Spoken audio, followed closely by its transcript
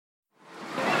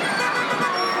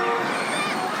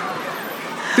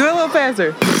little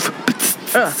faster.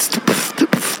 Yeah.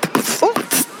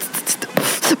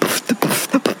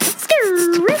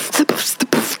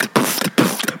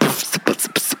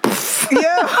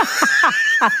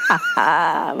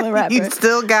 I'm a rapper. You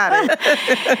still got it.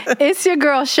 It's your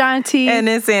girl, Shanti. And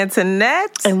it's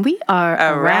Antoinette. And we are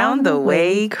Around the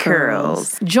Way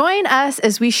Curls. Join us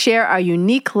as we share our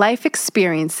unique life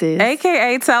experiences.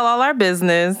 AKA tell all our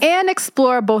business. And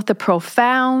explore both the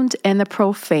profound and the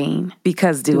profane.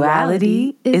 Because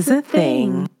duality is a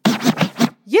thing.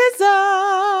 Yes,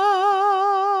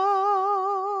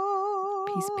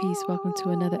 Peace, peace. Welcome to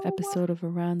another episode of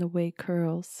Around the Way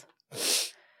Curls.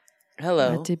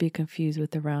 Hello. Not to be confused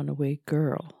with Around the Way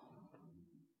Girl.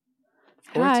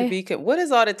 Or Hi. to be what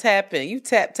is all the tapping? You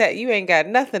tap. You ain't got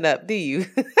nothing up, do you?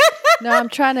 No, I'm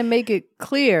trying to make it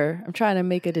clear. I'm trying to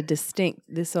make it a distinct,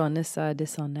 this on this side,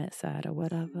 this on that side, or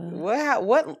whatever.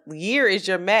 What year is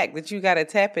your Mac that you got to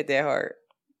tap it that hard?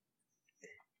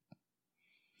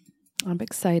 I'm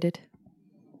excited.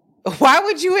 Why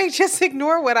would you just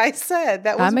ignore what I said?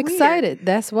 That was I'm weird. excited.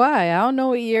 That's why. I don't know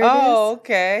what year it is. Oh,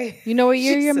 okay. You know what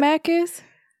year your Mac is?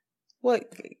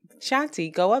 What?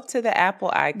 Shanti, go up to the Apple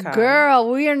icon.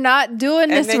 Girl, we are not doing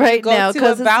And this then you right go now to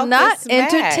because it's About not This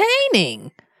Mac.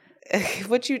 entertaining.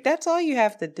 That's all you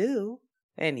have to do.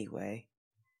 Anyway.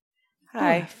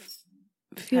 Hi.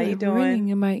 I feel How you it doing? ringing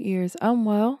in my ears. I'm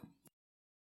well.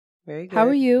 Very good. How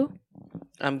are you?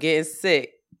 I'm getting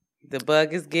sick. The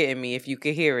bug is getting me, if you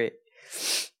could hear it.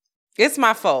 It's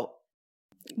my fault.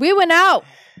 We went out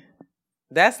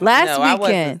last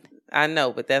weekend. I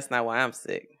know, but that's not why I'm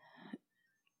sick.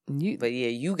 You, But yeah,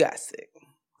 you got sick.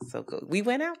 So good. We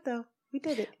went out though. We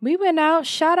did it. We went out.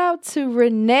 Shout out to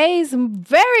Renee's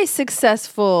very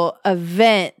successful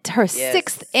event, her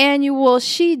 6th annual.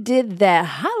 She did that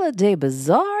holiday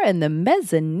bazaar in the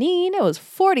mezzanine. It was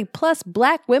 40 plus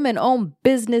Black women-owned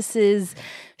businesses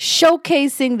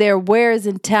showcasing their wares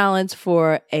and talents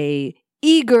for a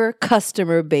eager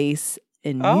customer base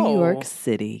in New York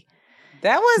City.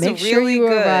 That was Make really sure you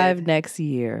good. arrive next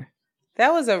year.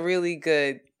 That was a really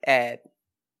good ad.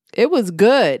 It was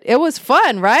good. It was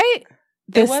fun, right?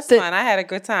 It was fun. I had a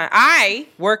good time. I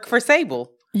work for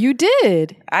Sable. You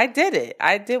did. I did it.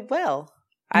 I did well.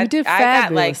 You did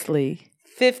fabulously.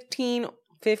 I got like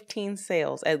 15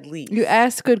 sales at least. You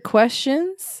asked good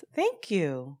questions. Thank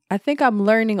you. I think I'm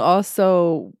learning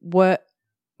also what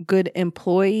good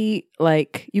employee,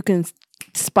 like you can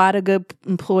spot a good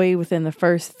employee within the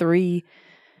first 3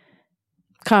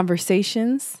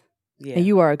 conversations. Yeah. And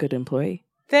you are a good employee.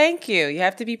 Thank you. You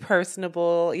have to be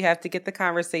personable. You have to get the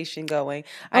conversation going.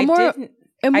 More important,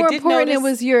 notice, it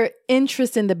was your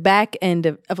interest in the back end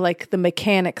of like the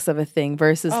mechanics of a thing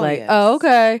versus yes. oh,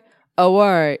 okay. Oh, all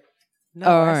right. No,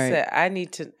 all I right. said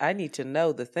I need to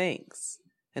know the things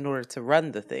in order to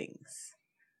run the things.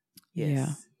 Yes. Yeah.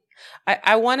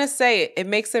 I want to say it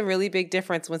makes a really big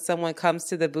difference when someone comes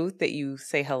to the booth that you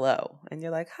say hello and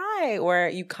you're like, hi, or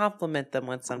you compliment them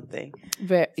on something.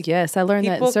 Yes, I learned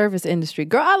that in the service industry.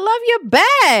 Girl, I love your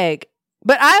bag.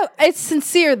 But it's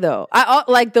sincere though. I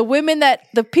like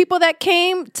the people that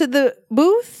came to the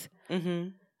booth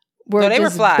were they just were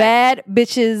fly. Bad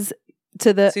bitches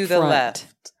to the front. left.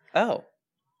 Oh.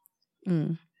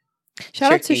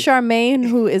 Shout out to Charmaine,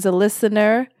 who is a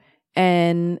listener,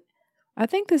 and I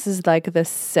think this is like the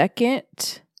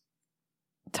 2nd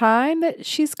time that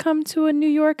she's come to a New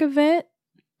York event.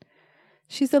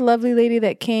 She's the lovely lady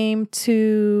that came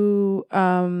to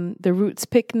the Roots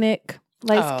picnic.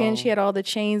 Light skin. She had all the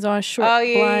chains on, short blonde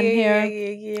hair.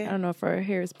 Yeah. I don't know if her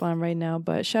hair is blonde right now,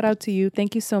 but shout out to you.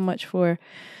 Thank you so much for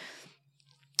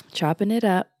chopping it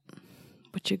up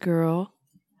with your girl.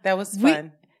 That was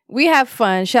fun. We have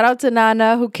fun. Shout out to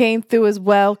Nana who came through as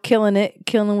well, killing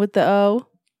with the O.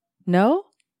 No?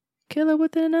 Killer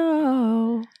with an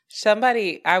O.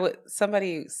 Somebody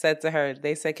said to her,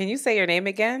 they said, can you say your name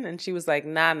again? And she was like,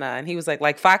 Nana. And he was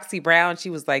like Foxy Brown.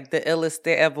 She was like, the illest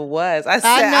there ever was. I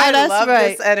said, I love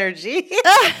this energy.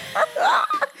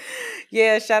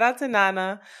 Yeah, shout out to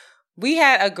Nana. We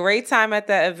had a great time at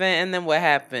that event. And then what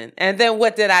happened? And then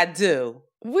what did I do?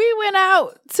 We went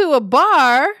out to a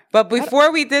bar. But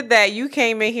before we did that, you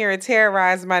came in here and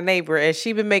terrorized my neighbor. And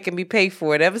she been making me pay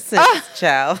for it ever since,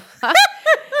 child.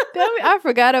 I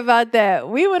forgot about that.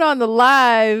 We went on the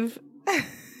live.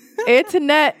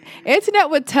 Internet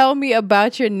would tell me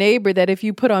about your neighbor that if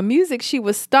you put on music, she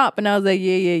would stop. And I was like,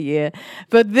 yeah.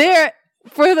 But there,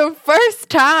 for the first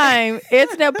time,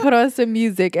 Internet put on some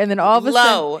music. And then all of a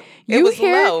sudden, it was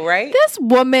low, right? This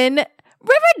woman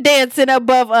river dancing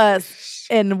above us.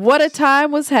 And what a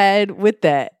time was had with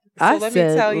that. let me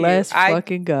tell you, let's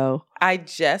fucking go. I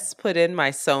just put in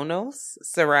my Sonos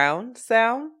surround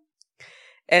sound.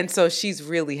 And so she's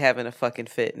really having a fucking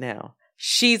fit now.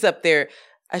 She's up there.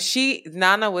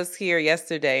 Nana was here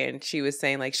yesterday and she was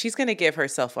saying like she's going to give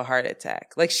herself a heart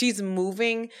attack. Like she's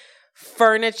moving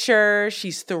furniture.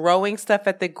 She's throwing stuff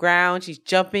at the ground. She's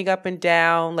jumping up and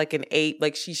down like an ape.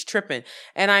 Like she's tripping.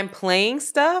 And I'm playing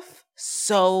stuff.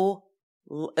 So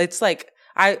it's like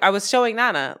I was showing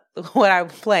Nana what I'm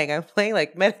playing. I'm playing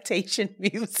like meditation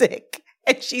music.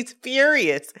 And she's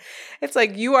furious. It's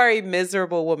like, you are a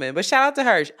miserable woman. But shout out to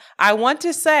her. I want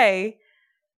to say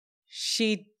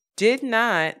she did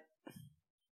not.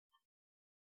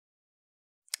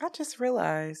 I just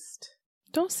realized.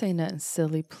 Don't say nothing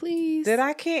silly, please. That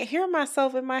I can't hear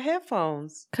myself in my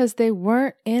headphones. Because they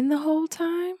weren't in the whole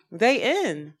time? They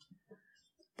in.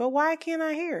 But why can't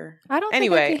I hear? I don't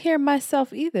think I can hear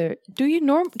myself either. Do we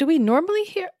normally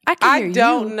hear? I can hear you. I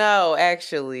don't know,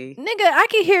 actually. Nigga, I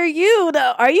can hear you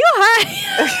though. Are you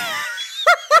high?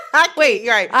 Wait,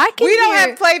 you're right. We don't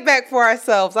have playback for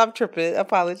ourselves. I'm tripping.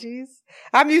 Apologies.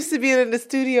 I'm used to being in the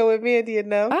studio with Mandy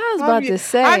and I was about to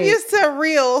say. I'm used to a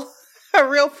real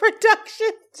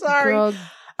production. Sorry. Girl.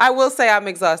 I will say I'm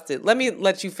exhausted. Let me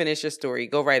let you finish your story.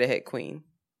 Go right ahead, Queen.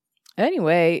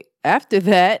 Anyway, after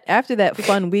that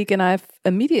fun week, and I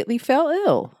immediately fell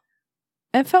ill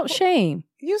and felt shame.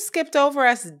 You skipped over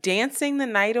us dancing the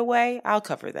night away. I'll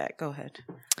cover that. Go ahead.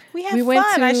 We had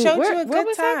fun. I showed you a good time. What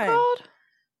was that called?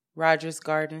 Rogers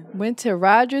Garden. Went to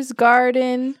Rogers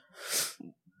Garden.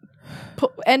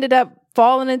 Ended up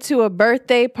falling into a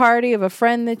birthday party of a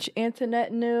friend that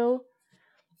Antoinette knew.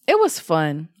 It was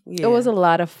fun. Yeah. It was a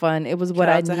lot of fun. It was what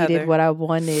I needed, Heather. What I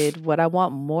wanted, what I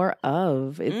want more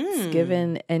of. It's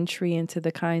given entry into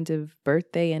the kind of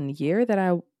birthday and year that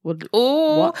I would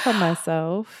want for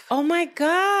myself. Oh my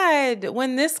God.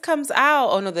 When this comes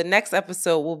out, the next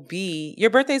episode will be,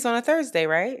 your birthday's on a Thursday,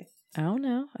 right? I don't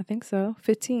know. I think so.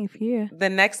 15th, yeah. The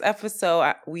next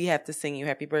episode, we have to sing you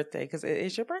happy birthday because it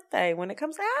is your birthday when it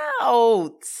comes out.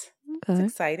 Okay. It's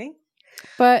exciting.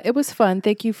 But it was fun.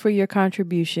 Thank you for your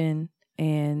contribution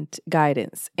and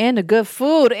guidance and the good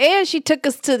food. And she took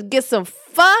us to get some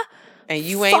pho. And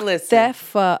you ain't listening. That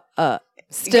pho up.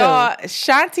 Still. Y'all,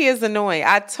 Shanti is annoying.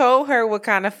 I told her what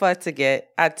kind of pho to get.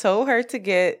 I told her to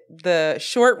get the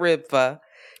short rib pho.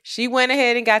 She went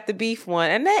ahead and got the beef one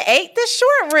and then ate the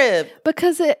short rib.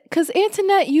 Because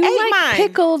Antoinette, you like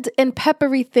pickled and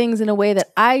peppery things in a way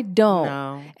that I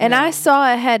don't. I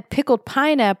saw it had pickled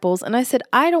pineapples and I said,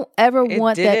 I don't ever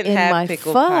want that in my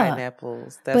pho.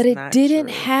 Pineapples. But it didn't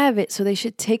have it, so they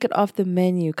should take it off the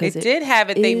menu. It did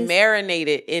have it. They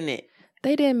marinated in it.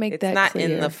 They didn't make that clear. It's not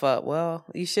in the pho. Well,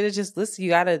 you should have just listened. You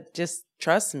got to just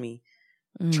trust me.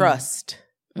 Trust.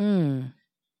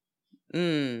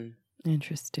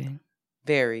 Interesting.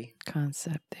 Very.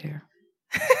 Concept there.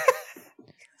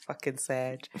 Fucking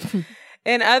sad.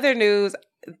 In other news,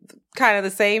 kind of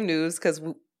the same news, because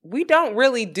we don't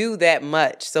really do that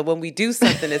much. So when we do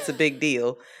something, it's a big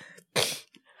deal.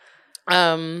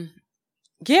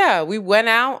 Yeah, we went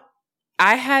out.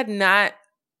 I had not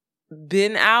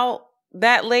been out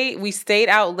that late. We stayed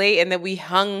out late and then we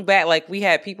hung back. Like we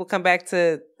had people come back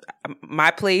to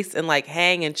my place and like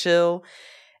hang and chill.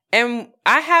 And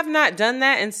I have not done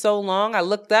that in so long. I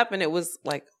looked up and it was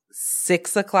like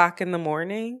 6 o'clock in the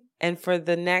morning. And for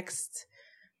the next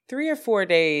 3 or 4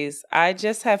 days, I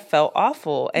just have felt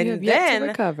awful. And then yet to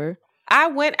recover. I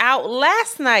went out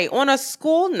last night on a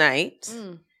school night.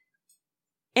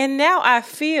 And now I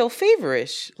feel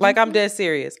feverish. Like I'm dead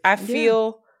serious. I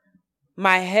feel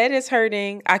my head is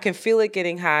hurting. I can feel it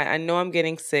getting high. I know I'm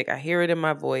getting sick. I hear it in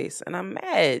my voice. And I'm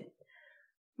mad.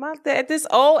 At this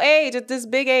old age, at this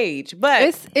big age,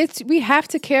 but it's we have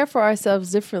to care for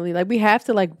ourselves differently. Like we have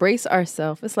to like brace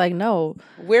ourselves. It's like no,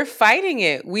 we're fighting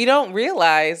it. We don't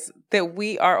realize that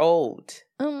we are old.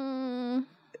 A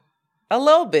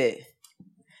little bit,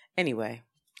 anyway.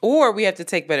 Or we have to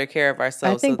take better care of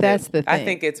ourselves. I think that's the thing. I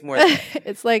think it's more.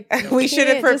 It's like we should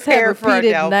have prepared for our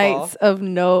downfall. Nights of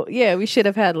no. Yeah, we should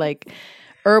have had like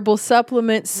herbal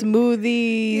supplements,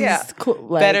 smoothies,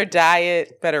 better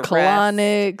diet, better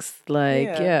colonics,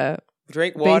 rest.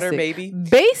 Drink water, maybe.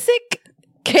 Basic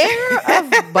care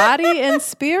of body and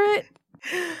spirit.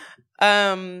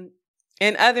 In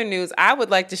other news, I would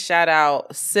like to shout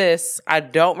out Sis. I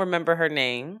don't remember her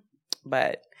name,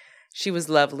 but she was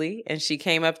lovely, and she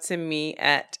came up to me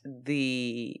at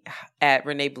Renee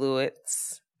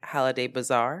Blewett's Holiday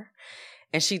Bazaar,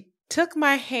 and she took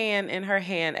my hand in her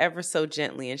hand ever so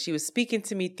gently, and she was speaking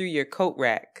to me through your coat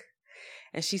rack.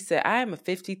 And she said, I am a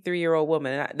 53-year-old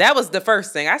woman. And that was the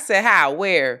first thing. I said, how?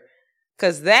 Where?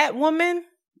 Because that woman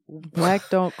Black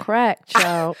don't crack,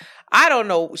 child. I don't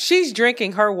know. She's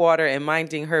drinking her water and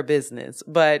minding her business.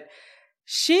 But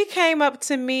she came up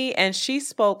to me and she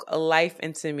spoke life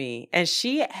into me. And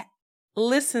she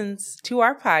listens to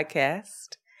our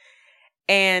podcast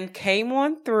and came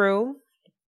on through.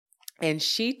 And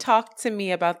she talked to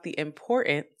me about the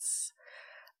importance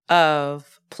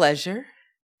of pleasure,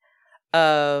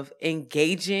 of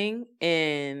engaging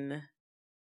in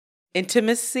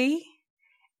intimacy,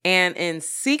 and in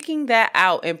seeking that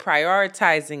out and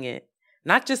prioritizing it,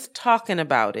 not just talking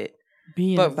about it,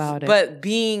 but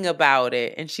being about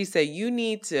it. And she said, you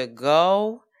need to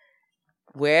go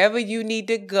wherever you need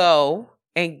to go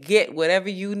and get whatever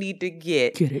you need to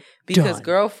get. Because done.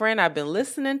 Girlfriend, I've been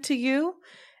listening to you.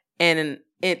 And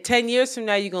in 10 years from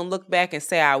now, you're going to look back and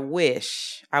say, I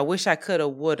wish I could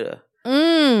have, would have.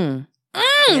 That's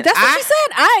what she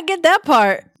said. I didn't get that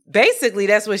part. Basically,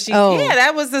 that's what she. Oh. Yeah,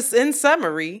 that was this in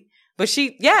summary. But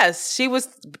she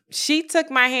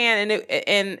took my hand,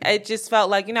 and it just felt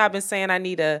like, I've been saying I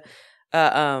need an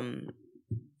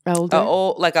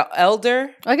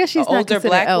elder. I guess she's not considered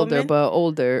black elder, woman. But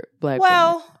older black.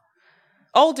 Well,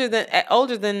 woman.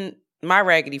 older than my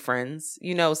raggedy friends.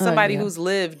 Somebody who's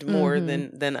lived more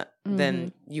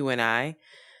than you and I.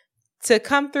 To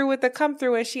come through with the come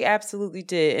through, and she absolutely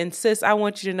did. And sis, I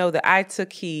want you to know that I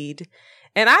took heed.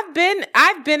 And I've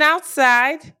been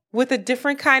outside with a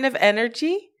different kind of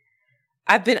energy.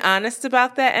 I've been honest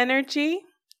about that energy.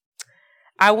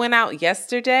 I went out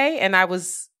yesterday and I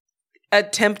was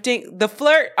attempting the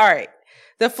flirt. All right.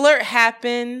 The flirt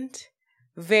happened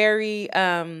very,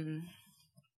 very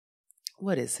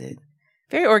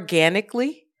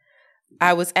organically.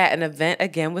 I was at an event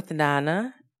again with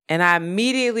Nana, and I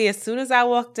immediately, as soon as I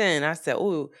walked in, I said,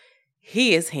 "Ooh,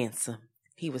 he is handsome."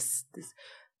 He was this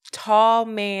tall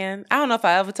man. I don't know if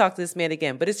I ever talk to this man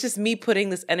again, but it's just me putting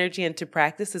this energy into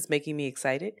practice is making me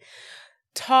excited.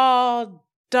 Tall,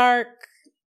 dark,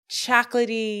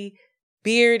 chocolatey,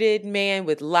 bearded man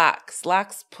with locks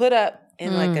put up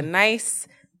in like a nice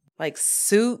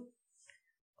suit.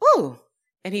 Ooh.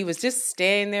 And he was just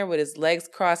standing there with his legs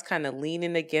crossed, kind of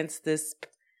leaning against this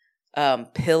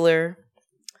pillar.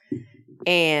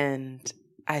 And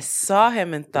I saw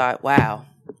him and thought, wow,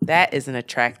 that is an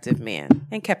attractive man,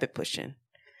 and kept it pushing.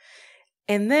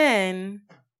 And then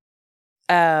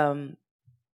I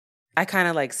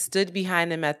kind of stood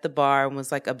behind him at the bar and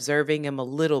was observing him a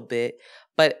little bit,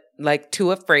 but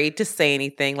too afraid to say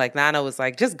anything. Nana was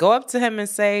just go up to him and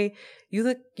say, you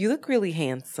look really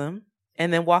handsome,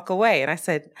 and then walk away. And I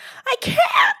said, I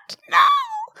can't, no.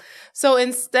 So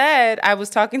instead, I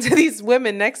was talking to these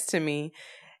women next to me,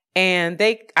 and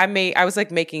I was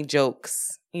making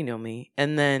jokes. You know me.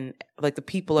 And then the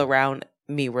people around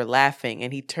me were laughing,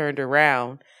 and he turned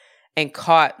around and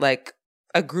caught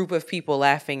a group of people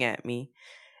laughing at me.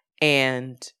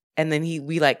 And then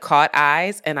we caught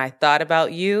eyes, and I thought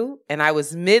about you, and I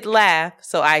was mid laugh.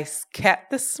 So I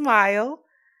kept the smile,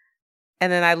 and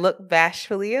then I looked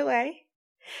bashfully away,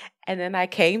 and then I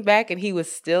came back and he was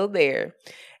still there.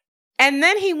 And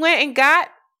then he went and got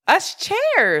us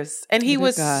chairs, and he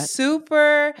was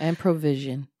super and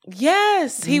provision.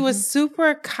 Yes, he was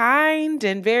super kind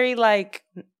and very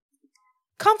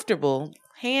comfortable,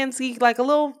 handsy, a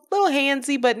little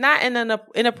handsy, but not in an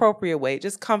inappropriate way,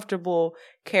 just comfortable,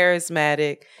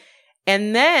 charismatic.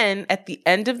 And then at the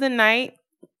end of the night,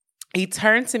 he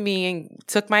turned to me and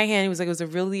took my hand. He was like, "It was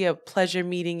really a pleasure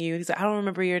meeting you." He's like, "I don't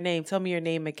remember your name. Tell me your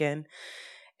name again."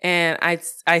 And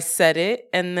I said it,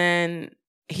 and then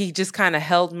he just kind of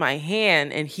held my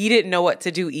hand, and he didn't know what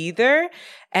to do either.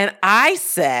 And I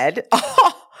said,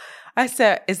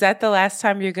 "Is that the last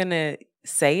time you're going to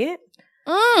say it?"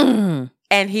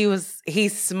 And he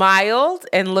smiled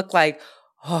and looked like,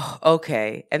 "Oh,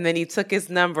 okay." And then he took his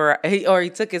number, he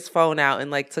took his phone out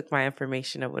and took my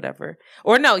information or whatever.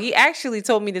 Or no, he actually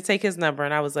told me to take his number,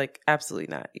 and I was like,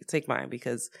 "Absolutely not. You take mine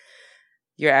because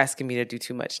you're asking me to do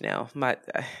too much now."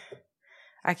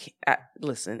 I can't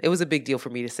listen. It was a big deal for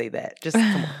me to say that. Just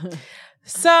come on.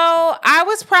 So I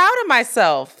was proud of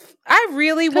myself. I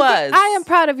really was. I am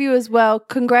proud of you as well.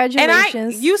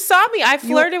 Congratulations. And you saw me. I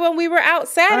flirted when we were out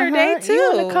Saturday too.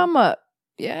 You want to come up?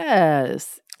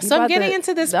 Yes. So I'm getting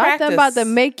into this practice. I'm about to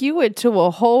make you into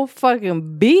a whole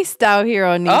fucking beast out here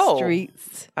on these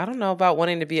streets. I don't know about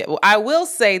wanting to be. I will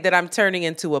say that I'm turning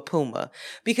into a puma,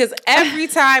 because every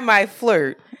time I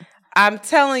flirt, I'm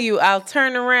telling you, I'll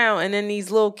turn around and then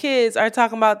these little kids are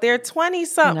talking about they're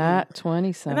 20-something. Not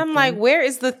 20-something. And I'm like, where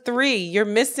is the 3? You're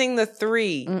missing the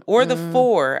 3 or the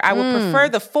 4. I would prefer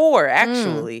the 4,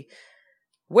 actually.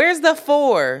 Where's the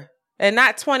 4? And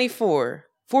not 24.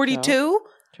 42?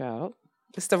 Child.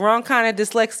 It's the wrong kind of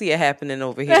dyslexia happening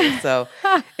over here. So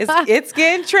it's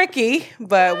getting tricky,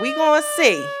 but we gonna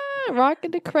see. Rock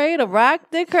the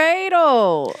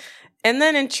cradle. And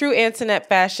then in true Antoinette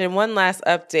fashion, one last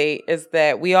update is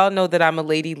that we all know that I'm a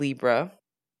Lady Libra.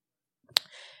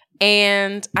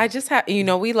 And I just have, we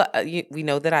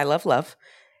know that I love.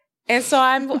 And so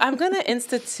I'm going to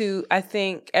institute, I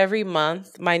think, every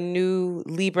month, my new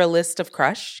Libra list of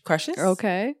crushes.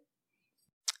 Okay.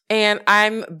 And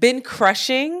I've been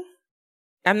crushing.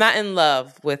 I'm not in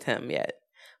love with him yet.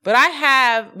 But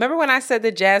remember when I said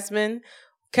that Jasmine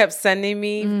kept sending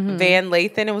me Van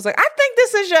Lathan and was like, I think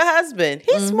this is your husband.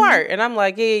 He's smart. And I'm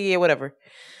like, yeah, whatever.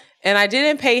 And I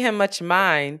didn't pay him much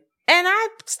mind. And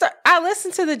I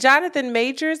listened to the Jonathan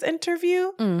Majors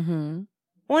interview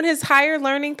on his Higher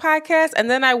Learning podcast. And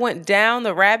then I went down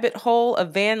the rabbit hole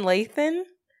of Van Lathan,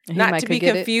 not to be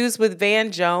confused with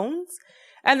Van Jones.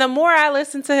 And the more I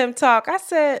listened to him talk, I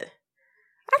said,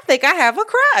 I think I have a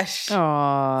crush.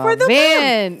 Aww, for the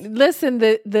man. Listen,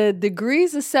 the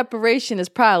degrees of separation is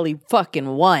probably fucking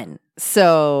 1.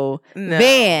 So, no.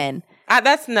 Van.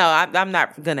 I'm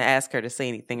not going to ask her to say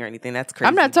anything or anything. That's crazy.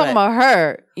 I'm not talking about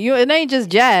her. It ain't just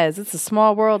jazz. It's a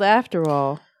small world after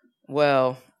all.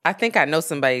 Well, I think I know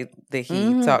somebody that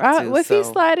he talked to. If he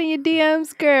slide in your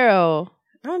DMs, girl.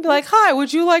 I'm going to be like, hi,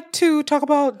 would you like to talk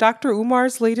about Dr.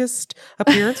 Umar's latest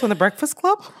appearance on The Breakfast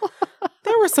Club?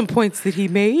 There were some points that he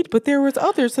made, but there was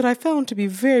others that I found to be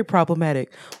very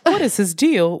problematic. What is his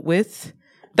deal with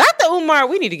Dr. Umar?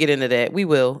 We need to get into that. We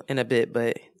will in a bit,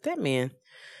 but that man...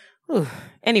 Ooh.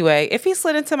 Anyway, if he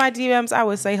slid into my DMs, I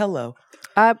would say hello.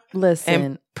 Listen.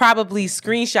 And probably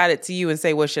screenshot it to you and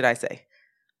say, what should I say?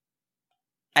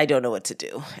 I don't know what to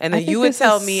do. And then you would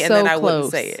tell me and then I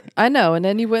wouldn't say it. I know. And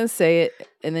then you wouldn't say it.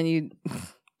 And then you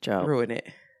ruin it.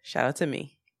 Shout out to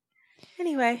me.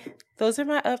 Anyway, those are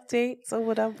my updates of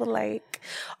what I would like.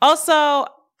 Also,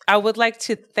 I would like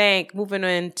to thank, moving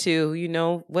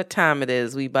into, what time it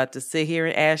is. We about to sit here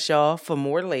and ask y'all for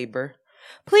more labor.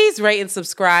 Please rate and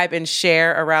subscribe and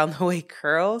share Around the Way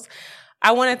Girls.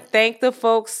 I want to thank the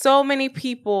folks. So many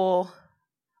people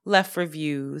left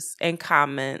reviews and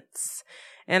comments,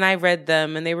 and I read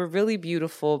them, and they were really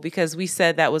beautiful because we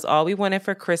said that was all we wanted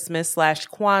for Christmas /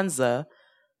 Kwanzaa,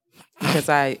 because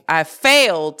I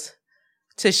failed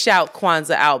to shout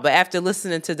Kwanzaa out. But after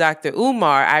listening to Dr.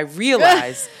 Umar, I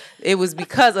realized it was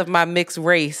because of my mixed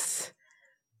race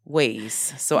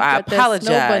ways. So I apologize.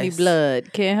 Snow bunny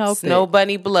blood. Can't help it. Snow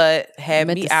bunny blood had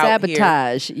me out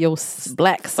sabotage here. Your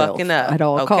black self fucking up at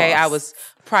all costs. Okay, I was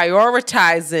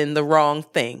prioritizing the wrong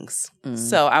things.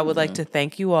 So I would like to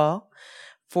thank you all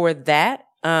for that.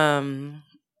 And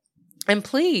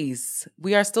please,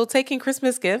 we are still taking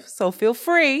Christmas gifts, so feel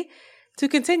free to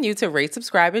continue to rate,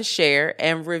 subscribe, and share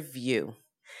and review.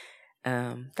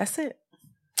 That's it.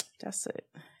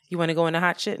 You want to go into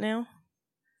hot shit now?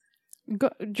 Go,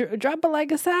 drop it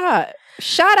like it's hot.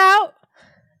 Shout out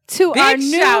to our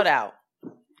new shout out.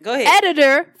 Go ahead.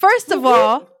 Editor. First of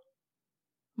all,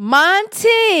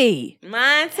 Monty.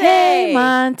 Hey,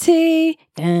 Monty.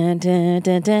 Dun, dun,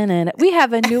 dun, dun, dun. We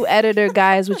have a new editor,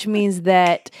 guys, which means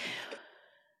that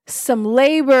some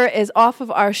labor is off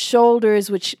of our shoulders,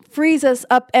 which frees us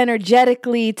up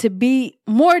energetically to be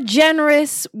more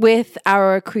generous with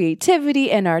our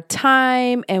creativity and our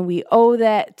time. And we owe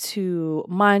that to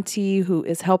Monty, who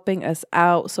is helping us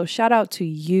out. So shout out to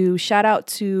you. Shout out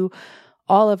to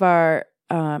all of our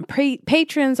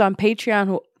patrons on Patreon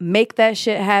who make that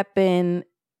shit happen.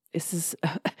 This is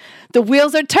the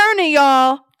wheels are turning,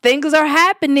 y'all. Things are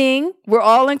happening. We're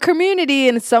all in community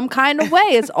in some kind of way.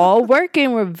 It's all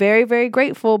working. We're very, very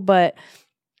grateful. But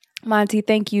Monty,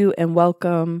 thank you and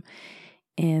welcome.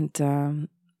 And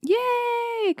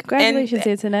yay! Congratulations,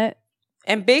 Antoinette.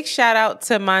 And big shout out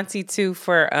to Monty too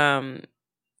for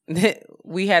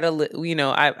we had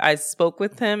I spoke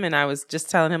with him and I was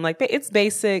just telling him, like, it's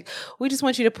basic. We just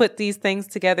want you to put these things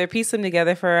together, piece them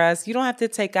together for us. You don't have to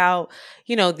take out,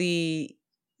 the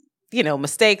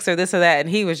mistakes or this or that. And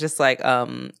he was just like,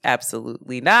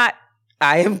 absolutely not.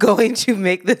 I am going to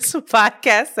make this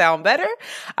podcast sound better.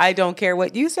 I don't care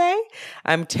what you say.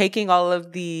 I'm taking all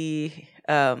of the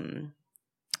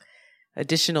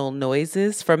additional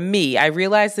noises from me. I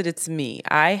realize that it's me.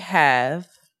 I have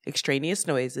extraneous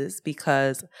noises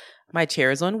because my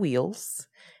chair is on wheels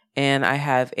and I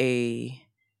have a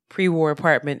pre-war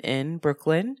apartment in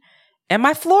Brooklyn and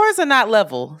my floors are not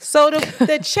level. So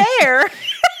the chair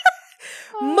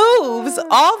moves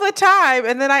all the time,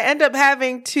 and then I end up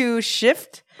having to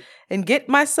shift and get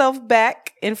myself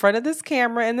back in front of this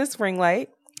camera and this ring light.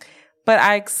 But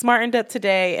I smartened up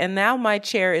today, and now my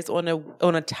chair is on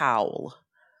a towel.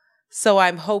 So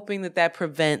I'm hoping that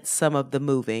prevents some of the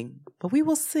moving, but we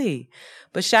will see.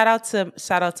 But shout out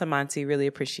to Monty. Really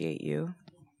appreciate you.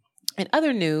 In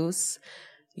other news,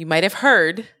 you might have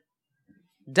heard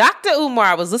Dr. Umar.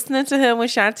 I was listening to him when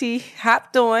Shanti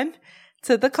hopped on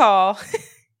to the call.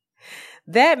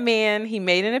 That man, he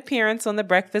made an appearance on The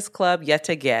Breakfast Club yet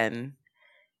again.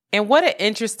 And what an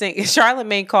interesting,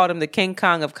 Charlamagne called him the King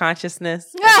Kong of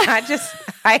consciousness.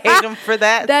 I hate him for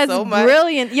that. That's so much.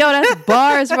 Brilliant. Yo, that's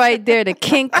bars right there. The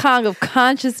King Kong of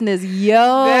consciousness.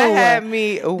 Yo. That had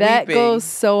me weeping. That goes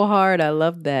so hard. I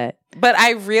love that. But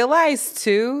I realized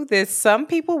too that some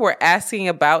people were asking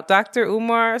about Dr.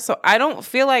 Umar. So I don't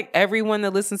feel like everyone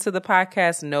that listens to the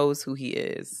podcast knows who he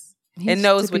is. And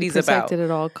knows what he's about. Protected at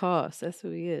all costs. That's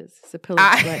who he is. He's a pillar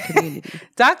of the Black community.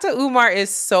 Dr. Umar is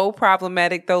so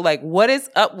problematic, though. Like, what is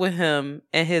up with him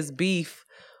and his beef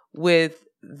with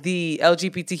the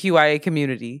LGBTQIA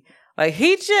community? Like,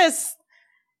 he just,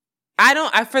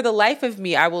 for the life of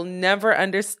me, I will never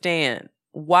understand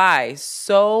why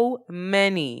so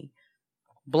many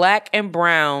Black and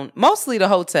brown, mostly the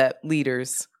Hotep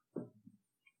leaders,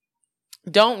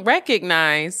 don't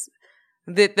recognize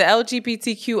that the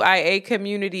LGBTQIA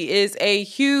community is a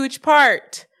huge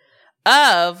part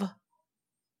of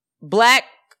Black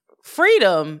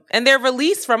freedom and their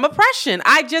release from oppression.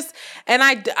 I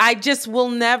just will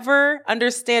never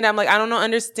understand. I'm like, I don't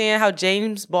understand how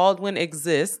James Baldwin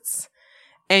exists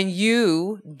and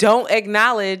you don't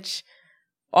acknowledge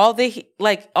all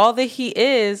that he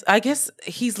is. I guess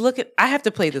he's looking. I have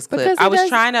to play this clip. I was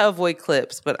trying to avoid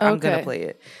clips, but I'm going to play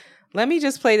it. Let me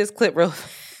just play this clip real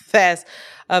fast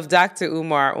of Dr.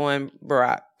 Umar on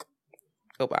Barack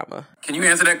Obama. Can you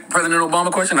answer that President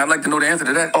Obama question? I'd like to know the answer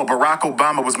to that. Oh, Barack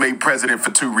Obama was made president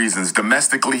for two reasons.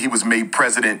 Domestically, he was made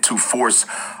president to force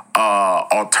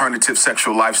alternative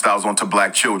sexual lifestyles onto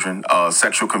Black children,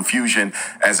 sexual confusion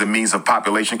as a means of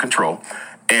population control.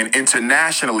 And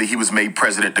internationally, he was made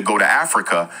president to go to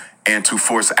Africa and to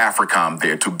force AFRICOM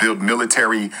there, to build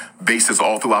military bases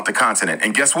all throughout the continent.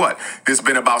 And guess what? There's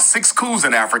been about 6 coups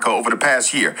in Africa over the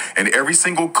past year, and every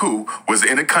single coup was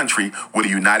in a country with a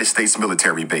United States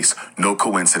military base. No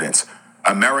coincidence.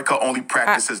 America only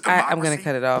practices democracy. I'm going to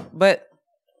cut it off. But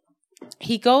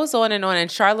he goes on, and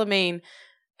Charlamagne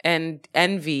and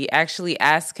Envy actually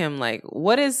ask him, like,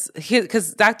 what is his,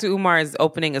 because Dr. Umar is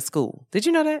opening a school. Did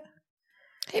you know that?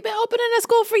 He's been opening a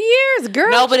school for years,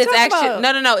 girl. No, but it's actually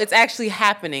no. It's actually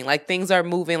happening. Like, things are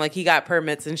moving. Like, he got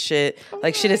permits and shit.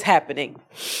 Like, shit is happening.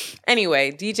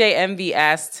 Anyway, DJ Envy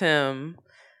asked him,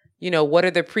 what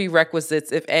are the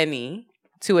prerequisites, if any,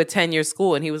 to attend your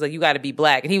school? And he was like, you got to be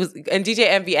Black. And DJ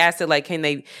Envy asked it, like,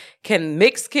 can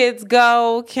mixed kids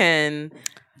go? Can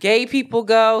gay people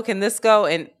go? Can this go?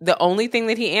 And the only thing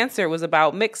that he answered was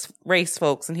about mixed race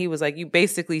folks. And he was like, you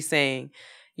basically saying,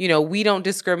 we don't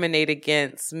discriminate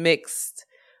against mixed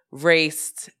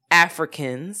race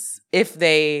Africans if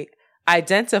they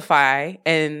identify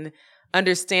and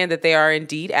understand that they are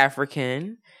indeed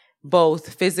African,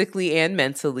 both physically and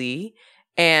mentally.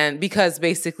 And because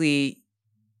basically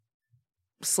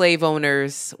slave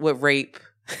owners would rape,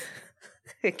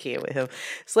 I can't with him.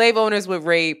 Slave owners would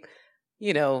rape,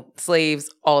 slaves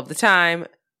all of the time.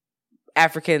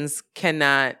 Africans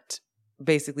cannot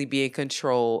basically be in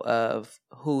control of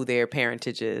who their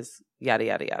parentage is, yada,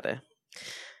 yada, yada.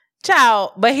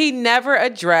 Ciao. But he never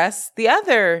addressed the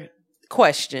other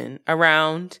question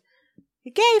around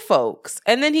gay folks.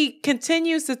 And then he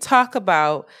continues to talk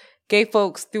about gay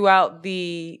folks throughout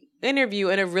the interview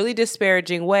in a really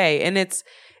disparaging way. And it's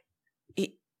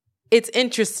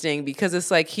interesting because it's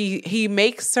like he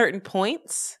makes certain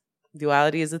points.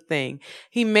 Duality is a thing.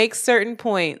 He makes certain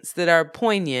points that are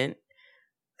poignant.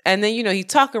 And then, he's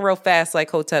talking real fast like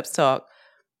Hoteps talk.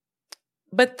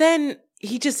 But then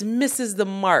he just misses the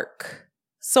mark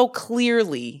so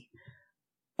clearly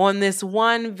on this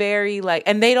one very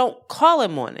and they don't call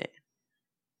him on it.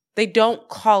 They don't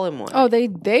call him on it. Oh,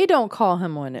 they don't call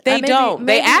him on it. They don't.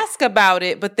 Maybe. They ask about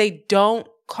it, but they don't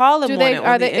call him on it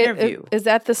on the interview. Is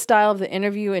that the style of the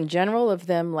interview in general, of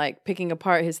them like picking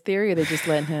apart his theory, or they just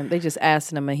letting him? They just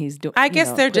asking him and he's doing. I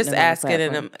guess they're just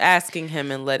asking him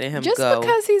and letting him just go. Just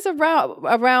because he's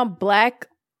around Black.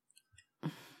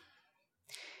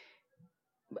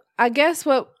 I guess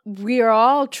what we are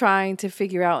all trying to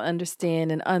figure out,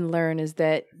 understand, and unlearn is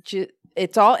that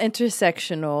it's all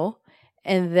intersectional,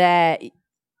 and that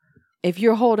if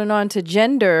you're holding on to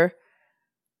gender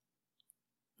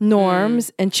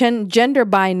norms and gender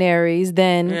binaries,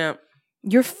 then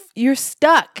you're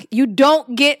stuck. You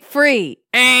don't get free.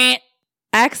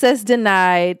 Access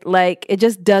denied. Like, it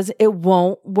just doesn't. It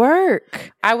won't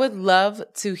work. I would love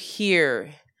to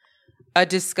hear a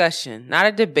discussion, not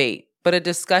a debate, but a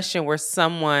discussion where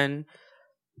someone,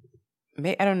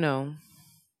 I don't know,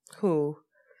 who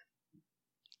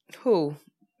are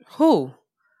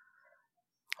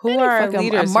our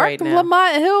leaders Mark right now?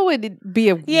 Lamont Hill would be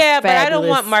a Yeah, fabulous. but I don't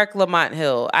want Mark Lamont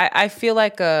Hill. I feel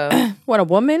like a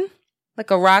woman? Like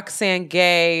a Roxanne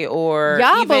Gay or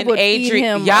Yaba even would Adrian. eat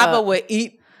him Yaba would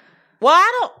eat. Well,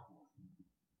 I don't.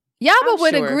 Yaba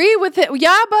would agree with him.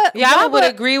 Yaba would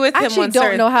agree with him. I actually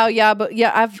don't know how Yaba.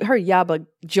 Yeah, I've heard Yaba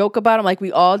joke about him like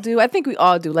we all do. I think we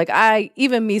all do. Like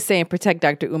even me saying protect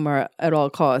Dr. Umar at all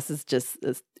costs is just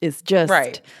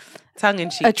right, tongue in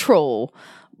cheek, a troll.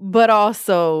 But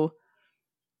also,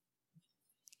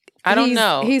 I don't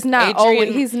know. He's not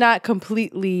always. He's not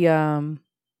completely.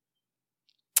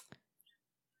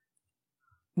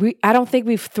 I don't think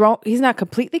we've thrown. He's not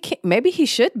completely. Maybe he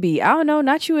should be. I don't know.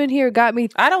 Not you in here got me.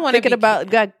 I don't want to thinking about.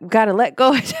 Got to let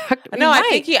go. No,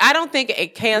 I don't think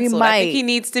it canceled. I think he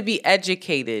needs to be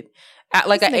educated,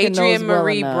 like an Adrian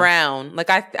Marie Brown. Like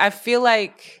I feel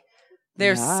like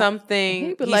there's something.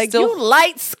 He'd be like, you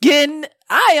light skin.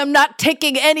 I am not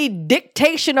taking any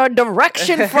dictation or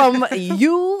direction from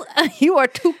you. You are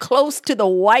too close to the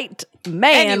white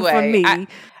man for me.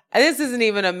 This isn't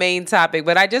even a main topic,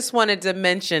 but I just wanted to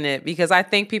mention it because I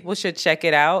think people should check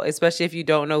it out, especially if you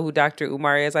don't know who Dr.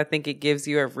 Umar is. I think it gives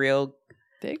you a real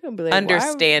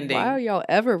understanding. Why are y'all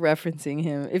ever referencing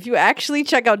him? If you actually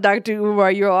check out Dr.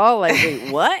 Umar, you're all like,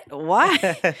 wait, what?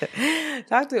 Why?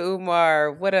 Dr.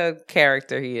 Umar, what a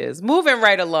character he is. Moving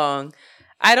right along.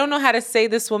 I don't know how to say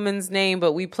this woman's name,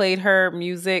 but we played her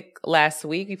music last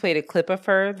week. We played a clip of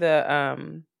her,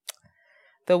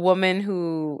 the woman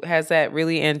who has that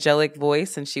really angelic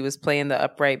voice, and she was playing the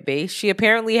upright bass. She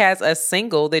apparently has a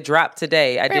single that dropped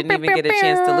today. I didn't even get a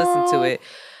chance to listen to it.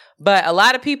 But a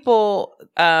lot of people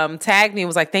tagged me and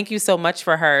was like, thank you so much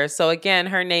for her. So again,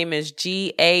 her name is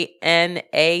Ganav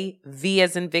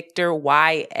as in Victor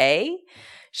YA.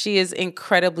 She is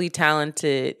incredibly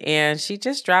talented, and she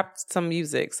just dropped some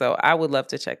music. So I would love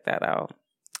to check that out.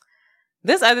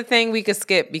 This other thing we could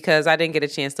skip because I didn't get a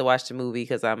chance to watch the movie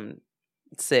because I'm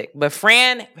sick. But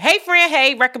Fran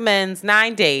Hay recommends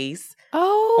 9 Days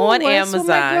on Amazon. With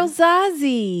my girl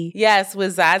Zazie. Yes,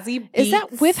 with Zazie Beetz. Is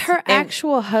that with her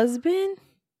actual husband?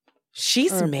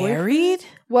 She's married?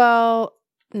 Well,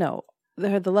 no.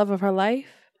 The love of her life?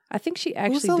 I think she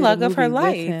actually Who's the love of her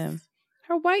life? Him.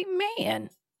 Her white man.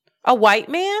 A white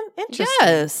man? Interesting.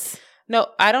 Yes. No,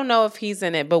 I don't know if he's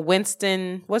in it, but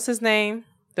Winston, what's his name?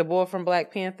 The boy from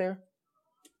Black Panther?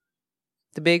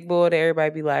 The big boy that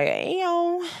everybody be like,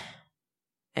 ayo.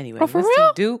 Anyway, for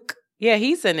real? Duke. Yeah,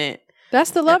 he's in it. That's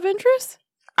the love interest?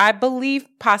 I believe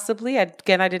possibly.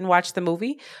 Again, I didn't watch the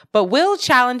movie. But Will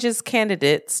challenges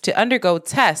candidates to undergo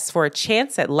tests for a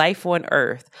chance at life on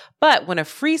Earth. But when a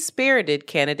free-spirited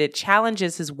candidate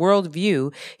challenges his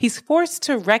worldview, he's forced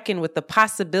to reckon with the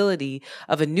possibility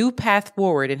of a new path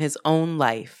forward in his own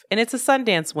life. And it's a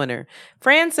Sundance winner.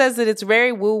 Fran says that it's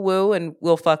very woo-woo and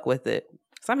we'll fuck with it.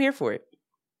 So I'm here for it.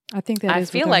 I think that I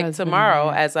feel like tomorrow,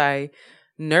 as I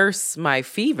nurse my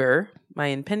fever, my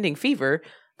impending fever,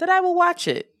 that I will watch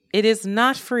it. It is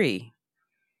not free.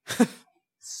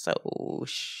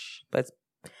 But,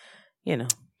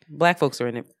 Black folks are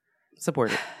in it.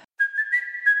 Support it.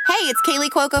 Hey, it's Kaylee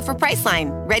Cuoco for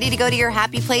Priceline. Ready to go to your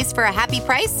happy place for a happy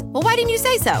price? Well, why didn't you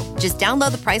say so? Just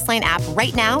download the Priceline app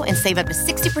right now and save up to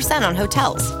 60% on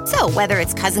hotels. So whether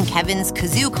it's Cousin Kevin's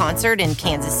Kazoo Concert in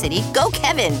Kansas City, go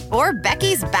Kevin, or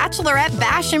Becky's Bachelorette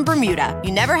Bash in Bermuda,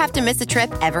 you never have to miss a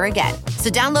trip ever again. So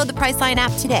download the Priceline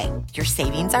app today. Your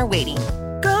savings are waiting.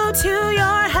 Go to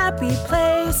your happy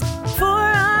place for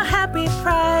a happy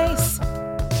price.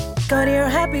 Go to your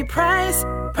happy price,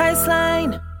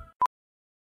 Priceline.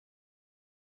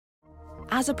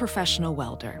 As a professional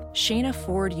welder, Shayna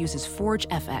Ford uses Forge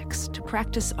FX to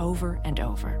practice over and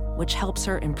over, which helps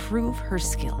her improve her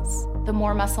skills. The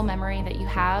more muscle memory that you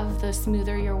have, the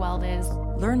smoother your weld is.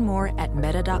 Learn more at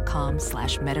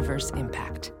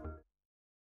meta.com/metaverseimpact.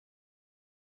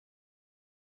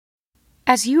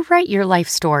 As you write your life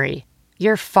story,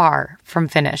 you're far from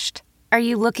finished. Are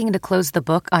you looking to close the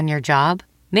book on your job?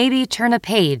 Maybe turn a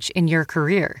page in your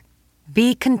career?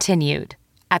 Be continued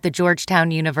at the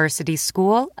Georgetown University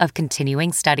School of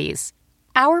Continuing Studies.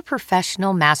 Our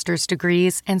professional master's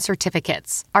degrees and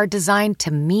certificates are designed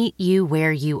to meet you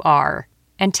where you are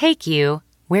and take you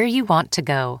where you want to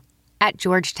go. At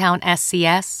Georgetown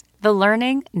SCS, the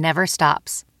learning never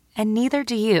stops, and neither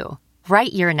do you.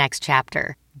 Write your next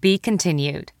chapter. Be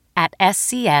continued at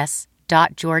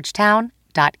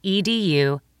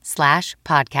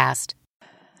scs.georgetown.edu/podcast.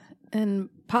 And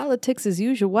politics as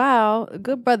usual. Wow,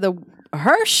 good brother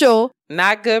Herschel,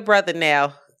 not good brother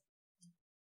now.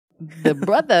 the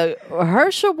brother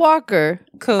Herschel Walker.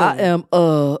 Cool. I am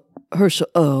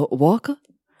Herschel Walker.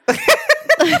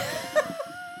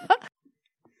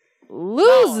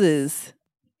 Loses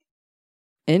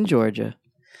in Georgia.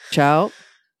 Child.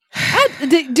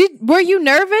 Were you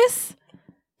nervous?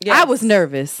 Yes. I was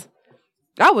nervous.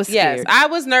 I was scared. Yes, I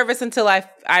was nervous until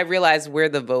I realized where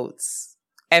the votes.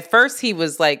 At first, he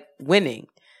was like winning.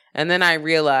 And then I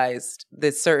realized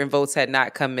that certain votes had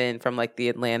not come in from like the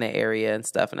Atlanta area and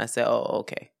stuff. And I said, oh,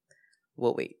 okay,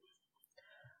 we'll wait.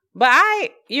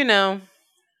 But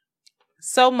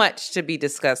so much to be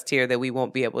discussed here that we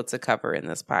won't be able to cover in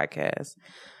this podcast.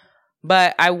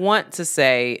 But I want to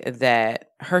say that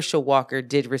Herschel Walker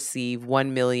did receive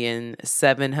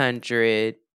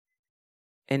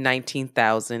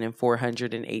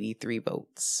 1,719,483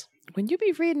 votes. When you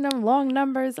be reading them long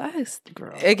numbers,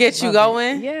 girl, it gets you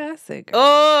going? Yeah, I said, girl.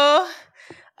 Oh,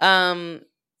 and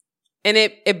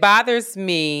it bothers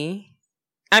me.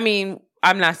 I mean,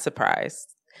 I'm not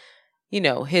surprised.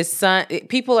 His son,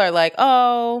 people are like,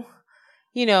 oh,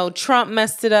 Trump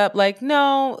messed it up. Like,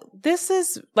 no, this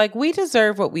is like, we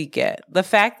deserve what we get. The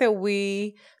fact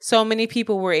that so many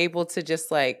people were able to just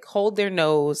like hold their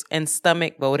nose and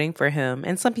stomach voting for him.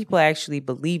 And some people actually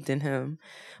believed in him.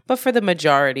 But for the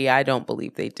majority, I don't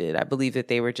believe they did. I believe that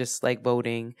they were just like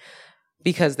voting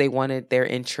because they wanted their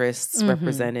interests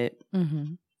represented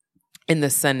in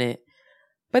the Senate.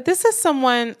 But this is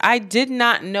someone, I did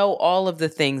not know all of the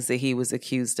things that he was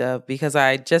accused of because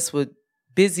I just would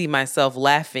busy myself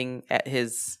laughing at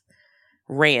his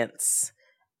rants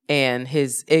and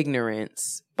his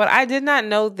ignorance. But I did not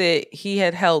know that he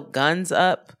had held guns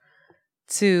up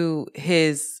to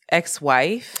his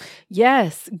ex-wife.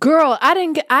 Yes, girl, I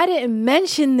didn't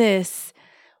mention this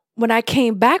when I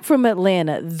came back from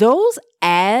Atlanta. Those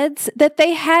ads that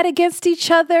they had against each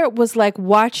other was like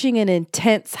watching an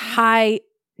intense high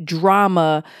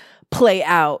drama play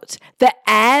out. The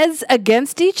ads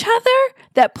against each other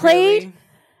that played. Really?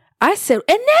 I said, and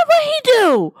then what he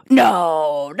do?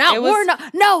 No,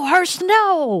 Hearst,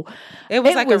 no. It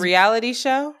was a reality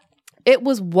show. It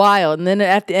was wild. And then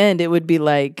at the end, it would be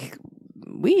like,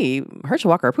 Herschel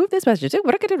Walker approved this message too.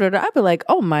 I'd be like,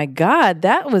 oh my God,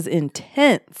 that was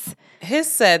intense.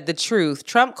 His said the truth.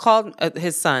 Trump called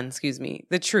his son,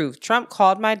 the truth. Trump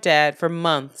called my dad for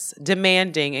months,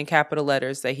 demanding in capital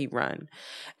letters that he run.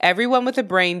 Everyone with a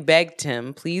brain begged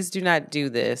him, please do not do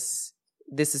this.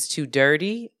 This is too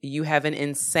dirty. You have an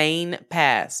insane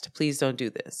past. Please don't do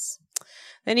this.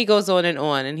 Then he goes on,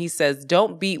 and he says,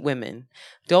 don't beat women.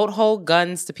 Don't hold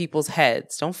guns to people's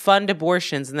heads. Don't fund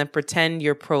abortions and then pretend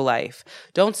you're pro-life.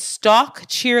 Don't stalk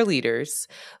cheerleaders.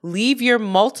 Leave your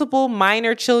multiple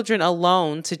minor children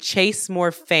alone to chase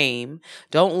more fame.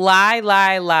 Don't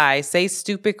lie. Say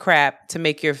stupid crap to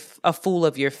make a fool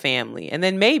of your family. And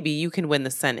then maybe you can win the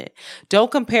Senate.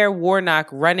 Don't compare Warnock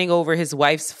running over his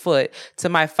wife's foot to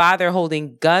my father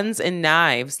holding guns and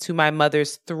knives to my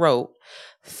mother's throat,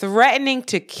 threatening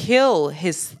to kill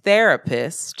his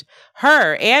therapist,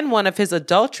 her and one of his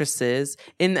adulteresses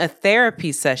in a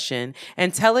therapy session,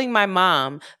 and telling my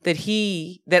mom that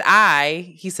he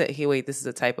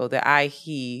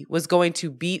was going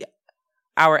to beat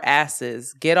our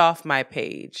asses. Get off my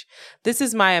page. This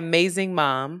is my amazing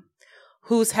mom,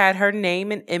 who's had her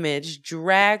name and image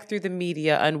dragged through the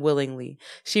media unwillingly.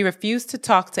 She refused to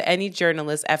talk to any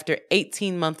journalist after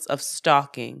 18 months of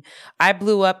stalking. I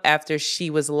blew up after she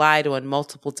was lied on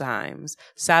multiple times.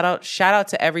 Shout out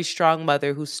to every strong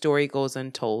mother whose story goes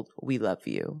untold. We love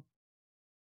you.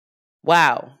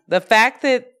 Wow. The fact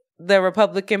that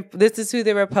this is who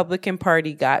the Republican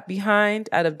Party got behind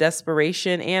out of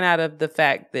desperation and out of the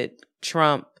fact that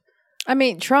Trump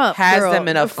has them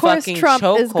in a fucking chokehold. Of course,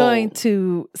 Trump is going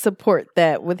to support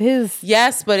that with his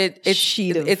but it's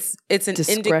an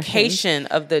discretion. Indication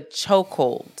of the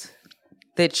chokehold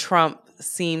that Trump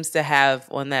seems to have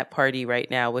on that party right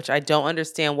now, which I don't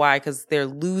understand why, because they're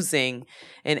losing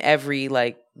in every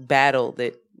battle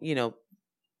that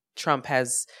Trump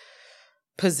has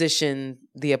positioned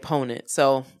the opponent.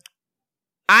 So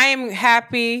I am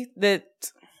happy that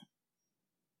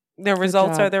the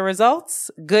results are the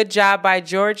results. Good job by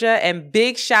Georgia. And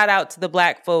big shout out to the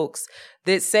Black folks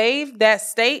that saved that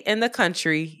state and the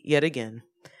country yet again.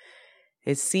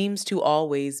 It seems to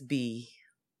always be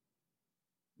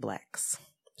Blacks.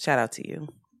 Shout out to you.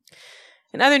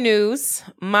 In other news,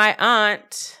 my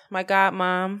aunt, my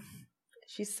godmom,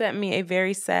 she sent me a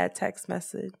very sad text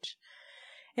message.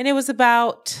 And it was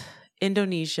about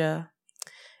Indonesia.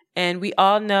 And we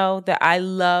all know that I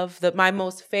love my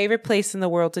most favorite place in the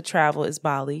world to travel is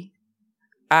Bali.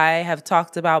 I have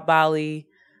talked about Bali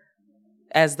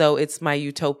as though it's my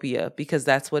utopia because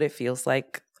that's what it feels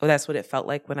like, or that's what it felt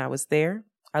like when I was there.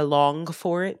 I long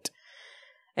for it.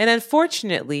 And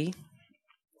unfortunately,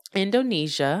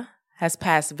 Indonesia has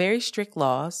passed very strict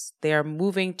laws. They are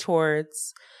moving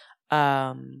towards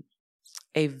a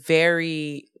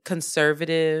very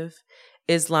conservative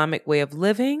Islamic way of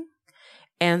living.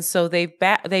 And so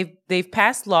they've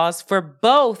passed laws for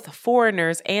both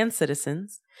foreigners and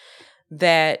citizens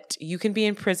that you can be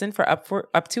in prison for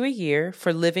up to a year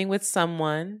for living with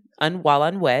someone while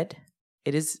unwed.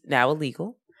 It is now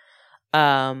illegal.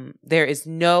 There is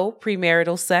no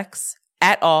premarital sex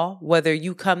at all, whether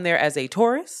you come there as a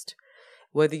tourist,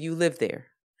 whether you live there.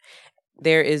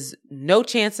 There is no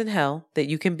chance in hell that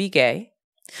you can be gay.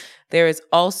 There's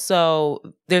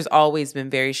always been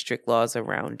very strict laws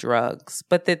around drugs,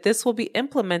 but that this will be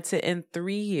implemented in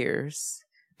 3 years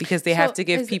because they have to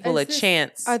give people a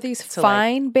chance. Are these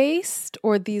fine-based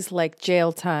or these like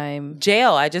jail time?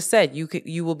 Jail, I just said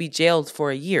you will be jailed for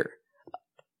a year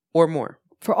or more.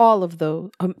 For all of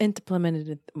those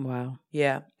implemented. Wow.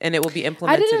 Yeah, and it will be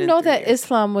implemented. I didn't know that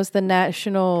Islam was the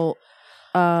national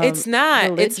it's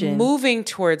not. religion. It's moving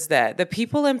towards that. The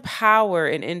people in power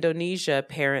in Indonesia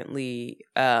apparently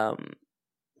are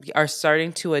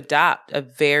starting to adopt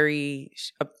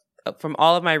from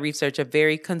all of my research, a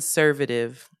very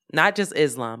conservative, not just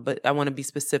Islam, but I want to be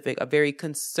specific, a very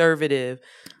conservative,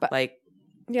 I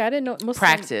didn't know Muslim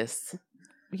practice.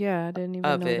 Yeah, I didn't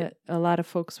even know that a lot of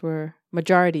folks were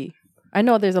majority. I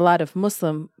know there's a lot of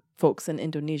Muslim folks in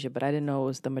Indonesia, but I didn't know it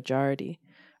was the majority.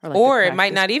 Or it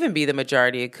might not even be the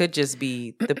majority. It could just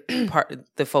be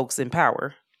the folks in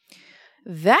power.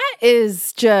 That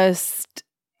is just,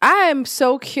 I am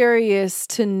so curious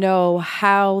to know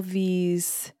how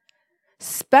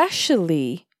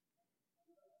especially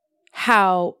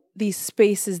how these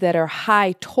spaces that are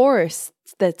high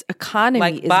tourists, that economy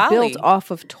like is Bali. built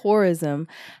off of tourism,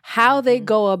 how they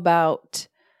go about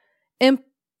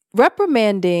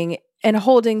reprimanding and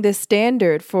holding this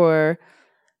standard for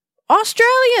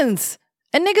Australians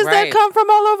and niggas that come from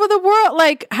all over the world.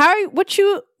 Like,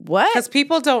 what? Because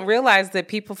people don't realize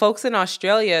that folks in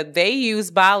Australia, they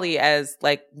use Bali as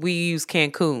like we use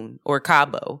Cancun or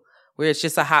Cabo, where it's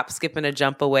just a hop, skip, and a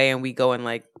jump away and we go and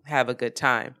like have a good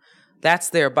time. That's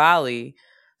their Bali.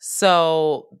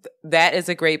 So that is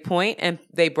a great point. And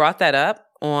they brought that up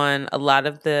on a lot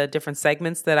of the different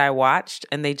segments that I watched,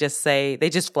 and they just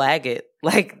flag it.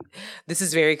 Like, this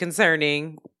is very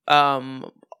concerning.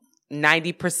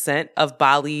 90% of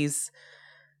Bali's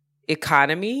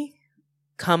economy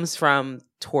comes from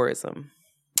tourism.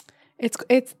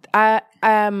 That's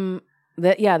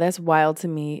wild to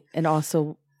me. And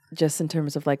also just in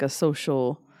terms of like a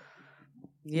social,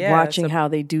 watching how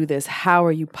they do this. How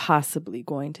are you possibly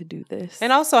going to do this?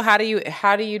 And also, how do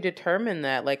you determine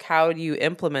that? Like, how do you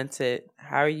implement it?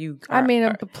 How are you? Are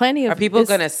people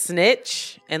going to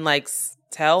snitch and like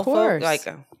tell folks? Like,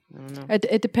 I don't know.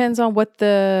 It depends on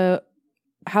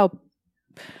how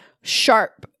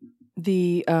sharp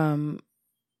the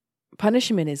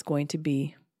punishment is going to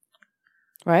be,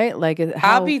 right? Like,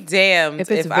 I'll be damned if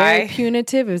it's very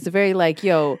punitive. If it's very like,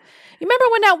 yo, you remember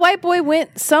when that white boy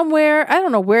went somewhere? I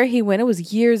don't know where he went. It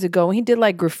was years ago. He did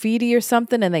like graffiti or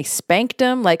something, and they spanked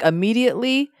him like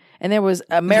immediately. And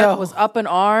America was up in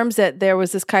arms that there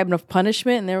was this kind of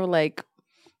punishment, and they were like,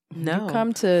 "No, you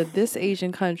come to this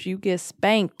Asian country, you get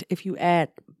spanked if you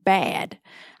act bad."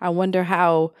 I wonder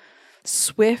how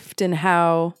swift and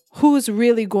who's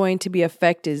really going to be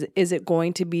affected. Is it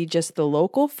going to be just the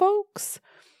local folks,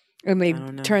 or maybe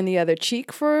turn the other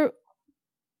cheek for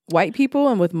white people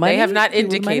and with money? They have not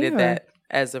indicated that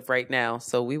as of right now,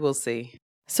 so we will see.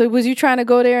 So was you trying to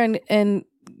go there and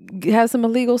have some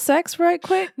illegal sex right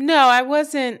quick? No, I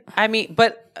wasn't. I mean,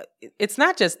 but it's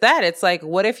not just that. It's like,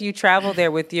 what if you travel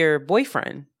there with your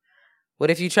boyfriend? What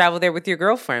if you travel there with your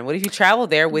girlfriend? What if you travel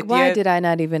there with Why did I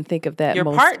not even think of that your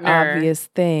most partner? Obvious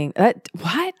thing?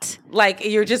 What? Like,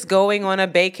 you're just going on a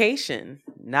vacation,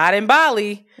 not in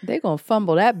Bali. They're going to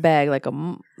fumble that bag like a...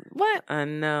 What? I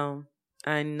know.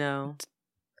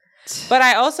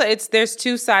 But there's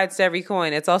two sides to every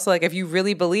coin. It's also like, if you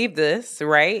really believe this,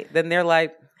 right? Then they're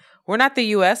like, we're not the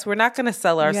U.S. We're not going to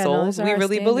sell our souls. We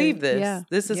really believe this. Yeah.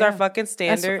 This is our fucking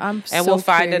standard. And we'll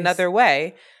find another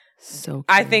way. So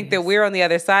I think that we're on the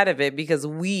other side of it because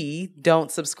we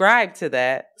don't subscribe to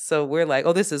that. So we're like,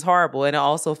 oh, this is horrible. And it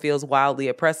also feels wildly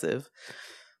oppressive.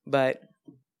 But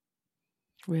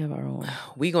We have our own.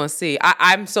 We gonna see.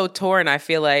 I'm so torn. I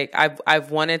feel like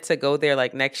I've wanted to go there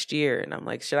like next year, and I'm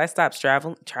like, should I stop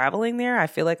traveling there? I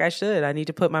feel like I should. I need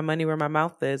to put my money where my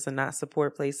mouth is and not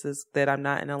support places that I'm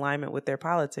not in alignment with their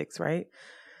politics. Right?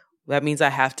 That means I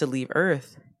have to leave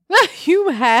Earth. You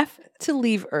have to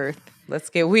leave Earth. Let's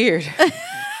get weird.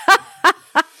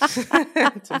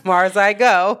 To Mars I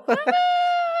go.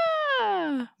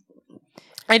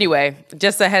 Anyway,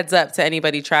 just a heads up to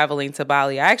anybody traveling to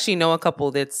Bali. I actually know a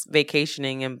couple that's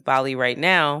vacationing in Bali right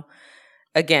now.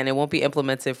 Again, it won't be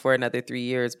implemented for another 3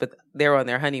 years, but they're on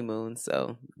their honeymoon,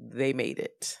 so they made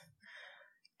it.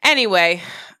 Anyway,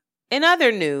 in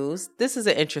other news, this is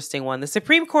an interesting one. The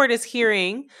Supreme Court is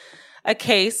hearing a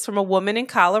case from a woman in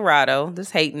Colorado,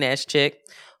 this hating-ass chick,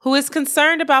 who is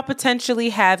concerned about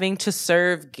potentially having to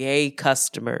serve gay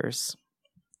customers.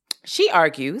 She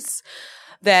argues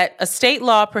that a state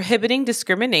law prohibiting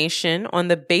discrimination on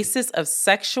the basis of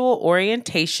sexual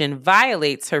orientation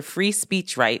violates her free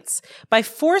speech rights by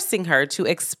forcing her to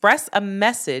express a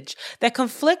message that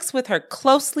conflicts with her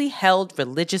closely held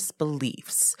religious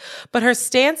beliefs. But her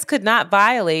stance could not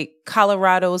violate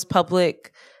Colorado's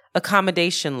public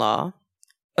accommodation law.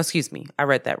 Excuse me, I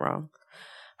read that wrong.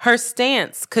 Her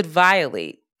stance could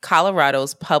violate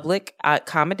Colorado's public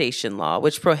accommodation law,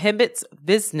 which prohibits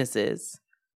businesses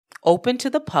open to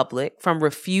the public from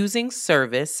refusing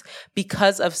service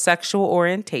because of sexual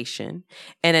orientation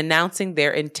and announcing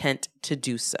their intent to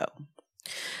do so.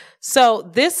 So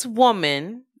this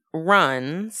woman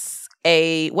runs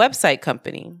a website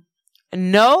company.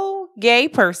 No gay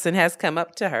person has come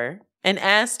up to her and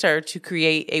asked her to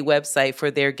create a website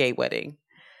for their gay wedding.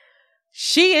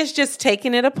 She is just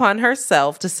taking it upon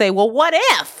herself to say, well, what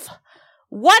if?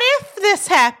 What if this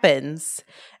happens?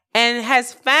 And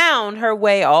has found her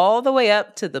way all the way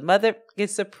up to the motherfucking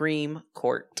Supreme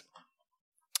Court.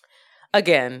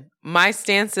 Again, my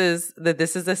stance is that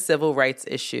this is a civil rights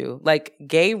issue. Like,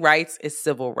 gay rights is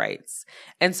civil rights.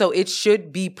 And so it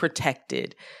should be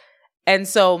protected. And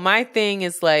so my thing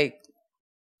is like,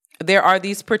 there are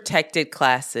these protected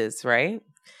classes, right?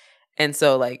 And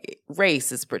so like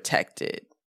race is protected.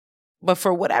 But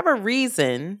for whatever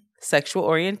reason, sexual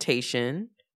orientation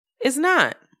is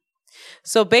not.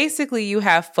 So basically you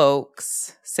have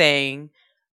folks saying,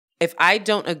 if I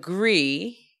don't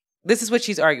agree, this is what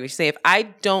she's arguing. She's saying, if I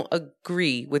don't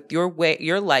agree with your way,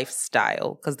 your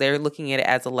lifestyle, because they're looking at it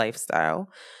as a lifestyle,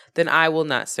 then I will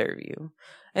not serve you.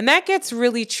 And that gets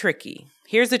really tricky.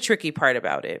 Here's the tricky part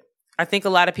about it. I think a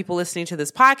lot of people listening to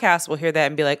this podcast will hear that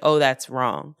and be like, oh, that's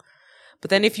wrong. But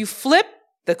then if you flip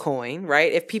the coin,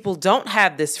 right, if people don't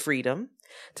have this freedom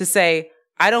to say,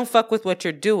 I don't fuck with what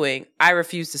you're doing, I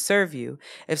refuse to serve you.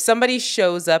 If somebody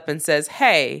shows up and says,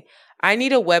 hey, I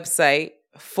need a website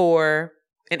for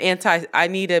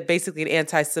basically an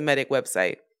anti-Semitic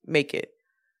website, make it.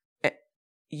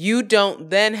 You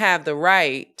don't then have the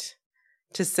right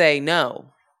to say,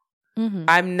 no,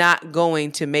 I'm not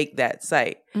going to make that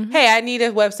site. Hey, I need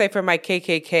a website for my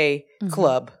KKK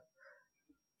club.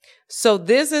 So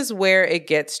this is where it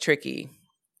gets tricky.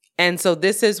 And so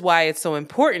this is why it's so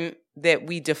important that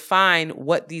we define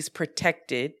what these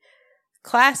protected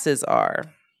classes are.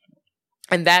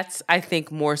 And that's, I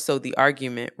think, more so the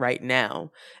argument right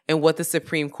now and what the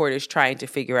Supreme Court is trying to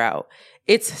figure out.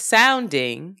 It's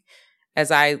sounding,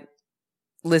 as I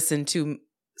listen to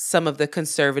some of the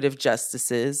conservative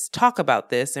justices talk about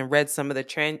this and read some of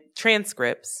the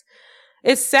transcripts,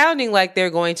 it's sounding like they're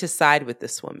going to side with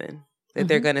this woman, that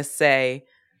they're going to say,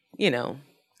 you know,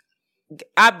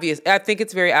 obvious. I think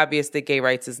it's very obvious that gay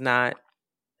rights is not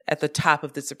at the top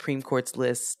of the Supreme Court's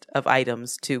list of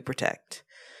items to protect.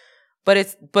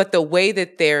 But the way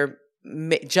that they're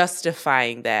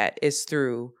justifying that is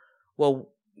through, well,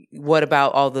 what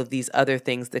about all of these other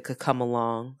things that could come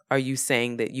along? Are you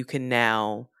saying that you can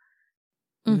now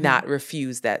not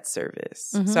refuse that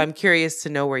service? So I'm curious to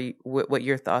know what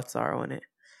your thoughts are on it.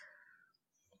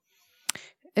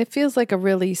 It feels like a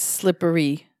really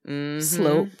slippery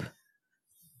slope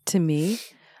to me.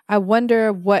 I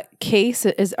wonder what case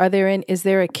is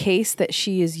there a case that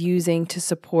she is using to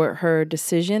support her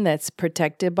decision that's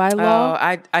protected by law?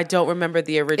 Oh, I don't remember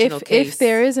the original case. If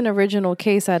there is an original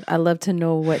case, I'd love to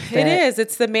know what that is.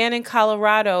 It's the man in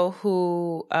Colorado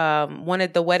who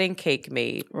wanted the wedding cake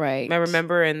made. Right. I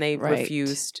remember, and they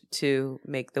refused to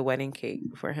make the wedding cake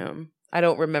for him. I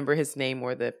don't remember his name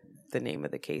or the name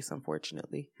of the case,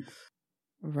 unfortunately.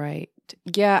 Right.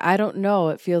 Yeah, I don't know.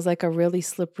 It feels like a really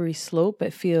slippery slope.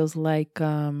 It feels like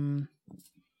I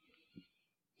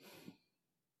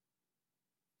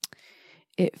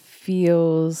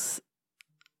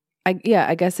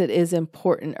guess it is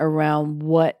important around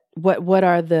what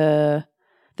are the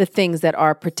the things that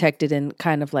are protected and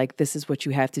kind of like, this is what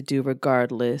you have to do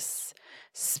regardless.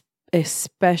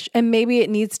 Especially, and maybe it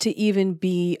needs to even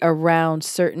be around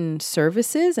certain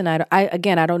services. And I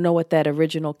don't know what that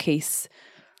original case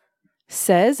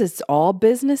says. It's all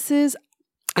businesses.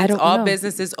 It's all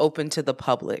businesses open to the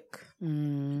public.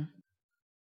 Mm.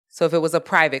 So if it was a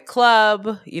private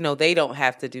club, they don't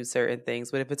have to do certain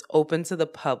things. But if it's open to the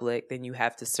public, then you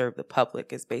have to serve the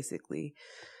public is basically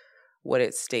what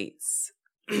it states.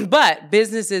 But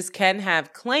businesses can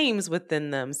have claims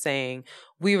within them saying,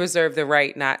 we reserve the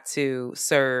right not to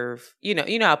serve. You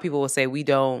know how people will say we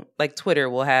don't, like Twitter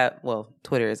will have, well,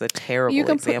 Twitter is a terrible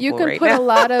example you can right put now. a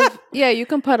lot of, you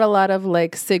can put a lot of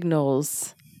like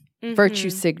signals, virtue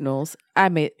signals.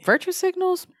 Virtue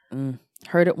signals?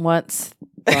 Heard it once,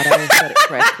 thought I said it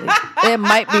correctly. It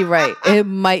might be right. It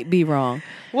might be wrong.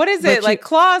 What is it? Like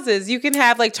clauses. You can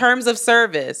have like terms of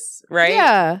service, right?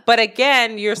 Yeah. But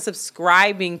again, you're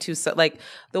subscribing to, like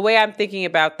the way I'm thinking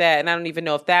about that, and I don't even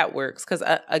know if that works. Because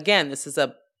again, this is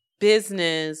a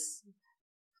business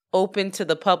open to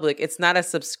the public. It's not a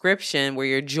subscription where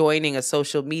you're joining a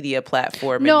social media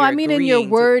platform. No, I mean in your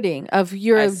wording of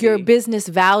your business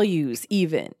values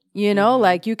even.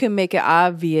 Like you can make it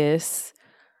obvious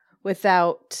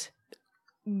without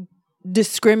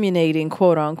discriminating,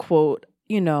 quote unquote,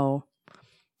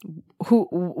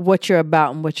 what you're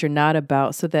about and what you're not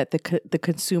about, so that the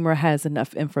consumer has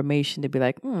enough information to be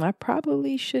like, I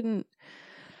probably shouldn't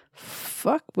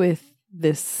fuck with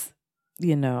this,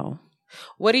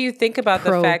 What do you think about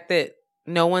the fact that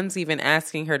no one's even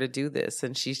asking her to do this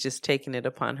and she's just taking it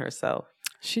upon herself?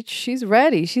 She's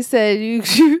ready. She said,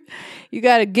 you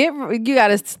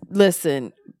gotta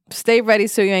listen, stay ready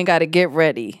so you ain't gotta get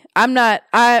ready. I'm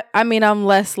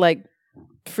less like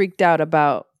freaked out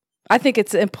about, I think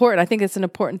it's important. I think it's an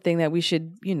important thing that we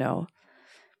should,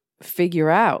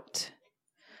 figure out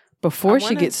before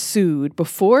she gets sued,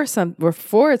 before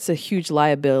it's a huge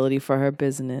liability for her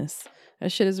business.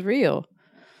 That shit is real.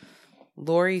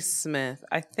 Lori Smith,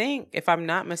 I think, if I'm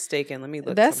not mistaken, let me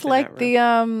look. That's like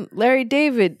the Larry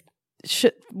David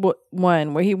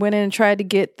one where he went in and tried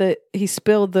to he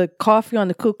spilled the coffee on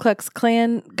the Ku Klux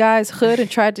Klan guy's hood and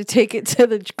tried to take it to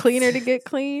the cleaner to get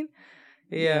clean.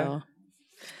 Yeah.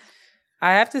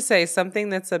 I have to say something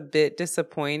that's a bit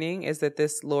disappointing is that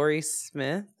this Lori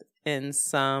Smith I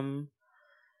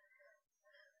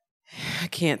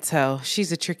can't tell.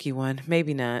 She's a tricky one.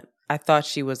 Maybe not. I thought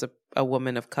she was a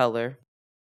woman of color.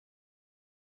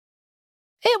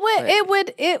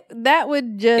 That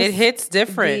would just it hits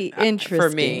different be interesting for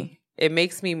me. It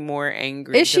makes me more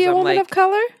angry. Is she a woman of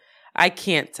color? I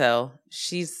can't tell.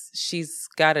 She's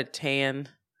got a tan.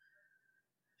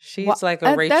 She's like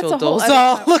a Rachel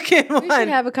Dolezal looking one. We should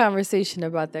have a conversation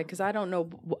about that because I don't know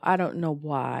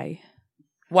why.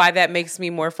 Why that makes me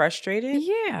more frustrated?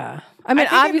 Yeah. I mean,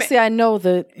 obviously, I know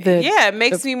the yeah, it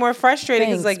makes me more frustrated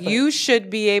because like you should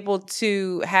be able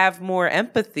to have more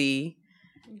empathy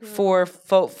for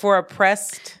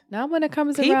oppressed now when it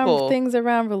comes people. Around things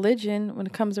around religion, when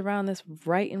it comes around this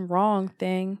right and wrong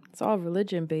thing, it's all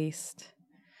religion based.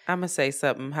 I'm gonna say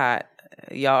something hot.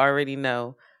 Y'all already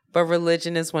know. But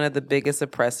religion is one of the biggest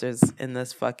oppressors in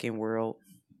this fucking world.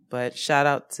 But shout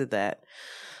out to that.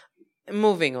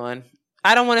 Moving on.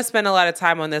 I don't want to spend a lot of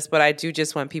time on this, but I do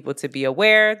just want people to be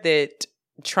aware that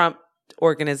Trump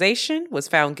organization was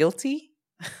found guilty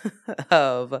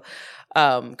of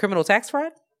criminal tax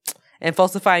fraud and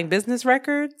falsifying business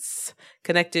records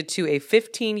connected to a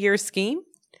 15-year scheme.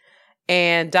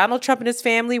 And Donald Trump and his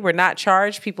family were not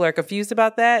charged. People are confused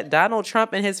about that. Donald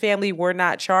Trump and his family were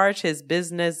not charged. His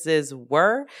businesses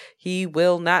were. He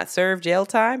will not serve jail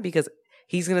time because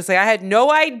he's going to say, I had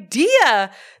no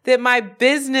idea that my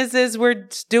businesses were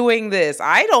doing this.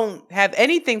 I don't have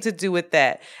anything to do with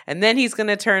that. And then he's going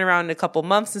to turn around in a couple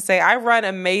months and say, I run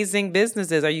amazing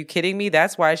businesses. Are you kidding me?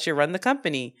 That's why I should run the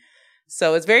company.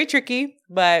 So it's very tricky,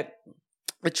 but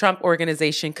the Trump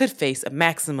organization could face a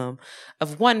maximum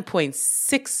of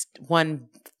 $1.61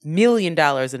 million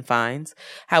in fines.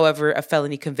 However, a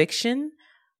felony conviction,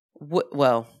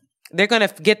 they're going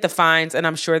to get the fines, and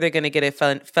I'm sure they're going to get a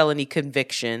felony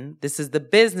conviction. This is the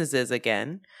businesses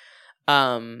again.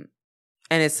 And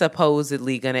it's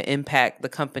supposedly going to impact the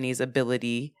company's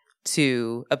ability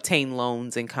to obtain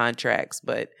loans and contracts,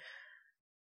 but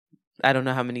I don't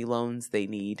know how many loans they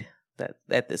need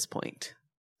at this point.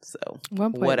 So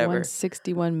whatever.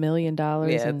 $1.161 million.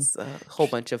 Yeah, it's a whole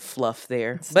bunch of fluff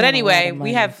there. But anyway,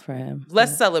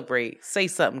 let's celebrate. Say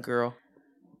something, girl.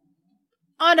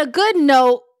 On a good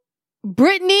note,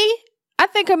 Brittany, I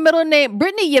think her middle name,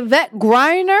 Brittany Yvette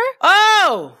Griner.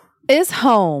 Oh! Is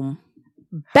home.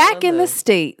 Back in the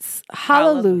States.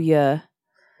 Hallelujah.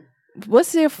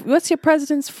 What's your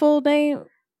president's full name?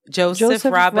 Joseph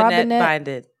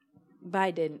Robinette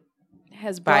Biden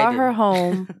has brought her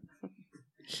home.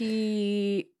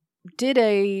 He did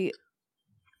a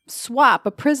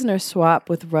prisoner swap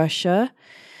with Russia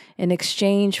in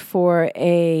exchange for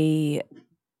a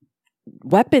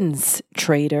weapons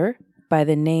trader by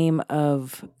the name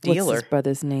of what's his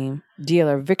brother's name?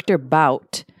 Victor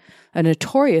Bout, a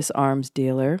notorious arms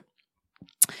dealer.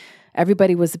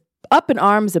 Everybody was up in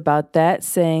arms about that,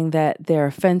 saying that their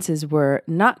offenses were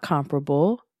not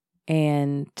comparable,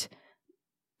 and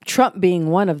Trump, being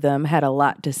one of them, had a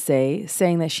lot to say,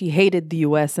 saying that she hated the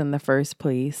U.S. in the first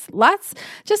place. Lots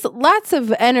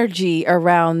of energy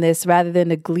around this, rather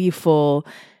than a gleeful,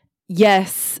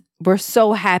 yes, we're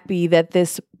so happy that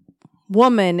this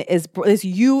woman this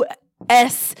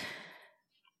U.S.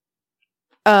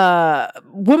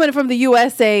 Woman from the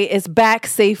USA is back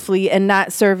safely and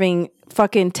not serving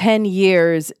fucking 10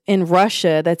 years in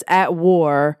Russia that's at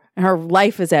war, and her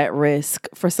life is at risk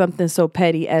for something so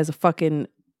petty as a fucking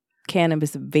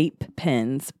cannabis vape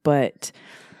pens. But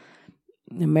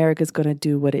America's gonna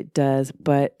do what it does.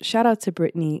 But shout out to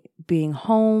Brittany being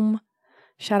home.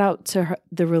 Shout out to her,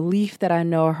 the relief that I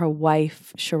know her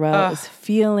wife Sherelle is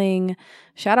feeling.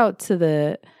 Shout out to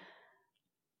the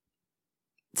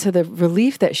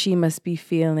relief that she must be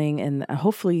feeling, and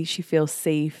hopefully she feels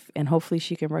safe, and hopefully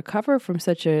she can recover from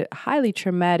such a highly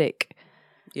traumatic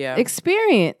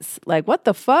experience. Like, what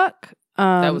the fuck?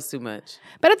 That was too much.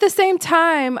 But at the same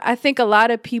time, I think a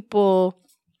lot of people,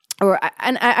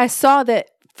 I saw that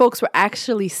folks were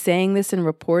actually saying this in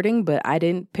reporting, but I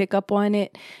didn't pick up on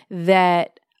it,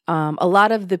 that a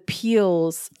lot of the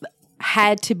appeals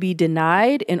had to be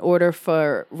denied in order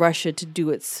for Russia to do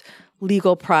its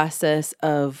legal process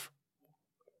of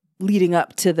leading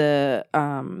up to the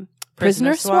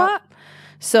prisoner swap.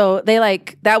 So they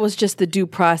that was just the due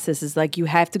process. Is like, you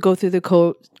have to go through the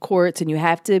courts, and you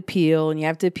have to appeal, and you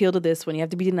have to appeal to this one. You have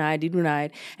to be denied.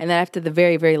 And then after the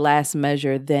very, very last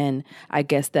measure, then I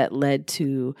guess that led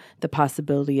to the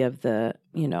possibility of the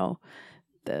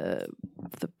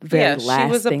very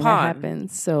last thing that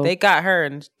happened. So they got her,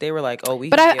 and they were like, "Oh, we."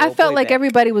 But I felt like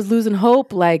everybody was losing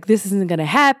hope. Like, this isn't going to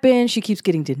happen. She keeps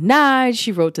getting denied.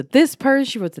 She wrote to this person.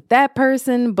 She wrote to that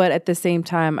person. But at the same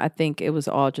time, I think it was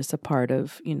all just a part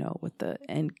of what the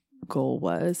end goal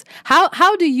was.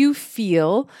 How do you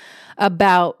feel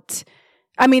about?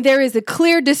 I mean, there is a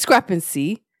clear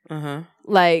discrepancy.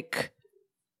 Like,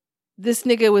 this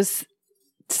nigga was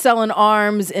selling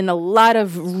arms in a lot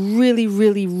of really,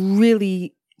 really,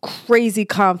 really crazy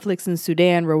conflicts in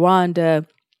Sudan, Rwanda,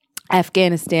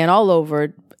 Afghanistan, all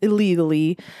over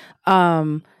illegally.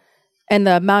 And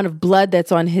the amount of blood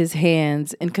that's on his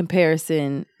hands in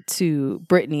comparison to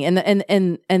Brittany, and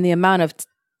the amount of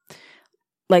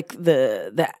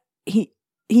he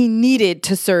needed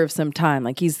to serve some time.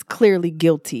 Like, he's clearly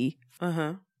guilty.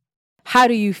 How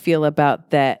do you feel about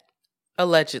that?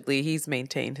 Allegedly, he's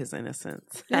maintained his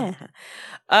innocence. Yeah.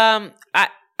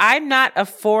 I'm not a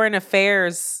foreign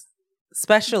affairs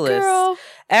specialist. Girl.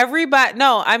 Everybody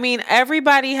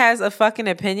has a fucking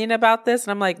opinion about this.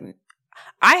 And I'm like,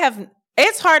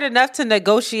 it's hard enough to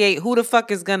negotiate who the fuck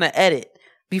is gonna edit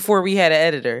before we had an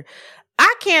editor.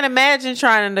 I can't imagine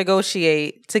trying to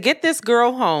negotiate to get this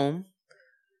girl home,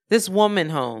 this woman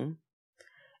home,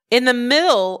 in the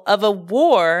middle of a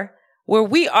war where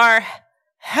we are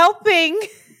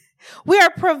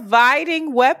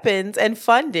providing weapons and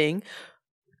funding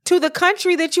to the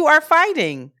country that you are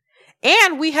fighting.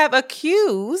 And we have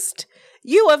accused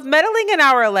you of meddling in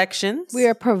our elections. We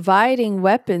are providing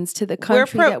weapons to the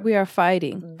country that we are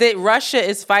fighting. That Russia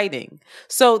is fighting.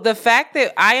 So the fact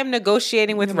that I am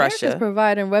negotiating with America's Russia,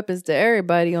 providing weapons to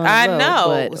everybody on the I low,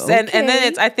 know. but okay. And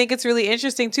then I think it's really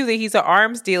interesting too that he's an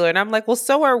arms dealer. And I'm like, well,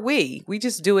 so are we. We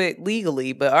just do it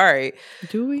legally, but all right.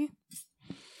 Do we?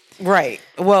 Right.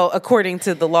 Well, according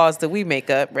to the laws that we make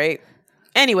up, right?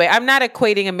 Anyway, I'm not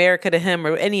equating America to him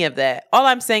or any of that. All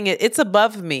I'm saying is it's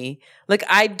above me. Like,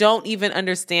 I don't even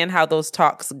understand how those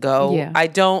talks go. Yeah. I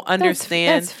don't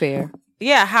understand. That's fair.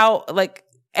 Yeah, how, like,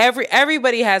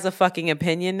 everybody has a fucking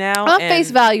opinion now. On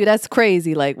face value, that's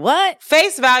crazy. Like, what?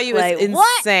 Face value is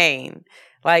insane.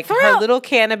 Like, her little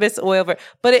cannabis oil.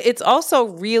 But it's also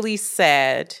really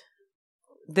sad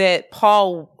that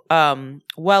Paul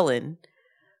Whelan,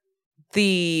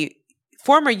 the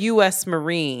former U.S.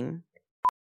 Marine.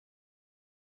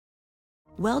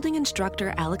 Welding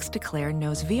instructor Alex DeClaire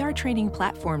knows VR training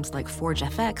platforms like Forge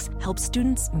FX help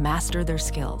students master their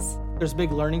skills. There's a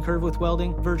big learning curve with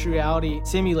welding. Virtual reality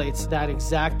simulates that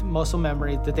exact muscle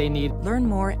memory that they need. Learn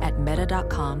more at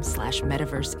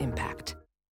meta.com/metaverseimpact.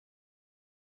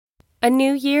 A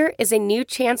new year is a new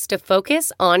chance to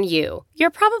focus on you. You're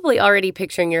probably already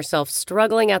picturing yourself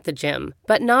struggling at the gym,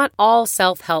 but not all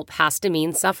self-help has to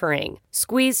mean suffering.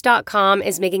 Squeeze.com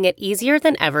is making it easier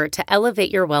than ever to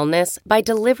elevate your wellness by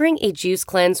delivering a juice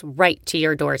cleanse right to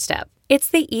your doorstep. It's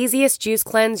the easiest juice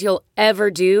cleanse you'll ever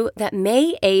do that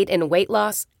may aid in weight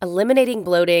loss, eliminating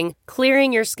bloating,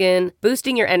 clearing your skin,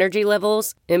 boosting your energy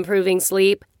levels, improving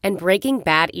sleep, and breaking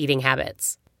bad eating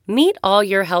habits. Meet all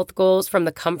your health goals from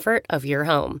the comfort of your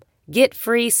home. Get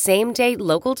free same-day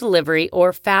local delivery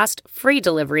or fast free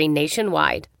delivery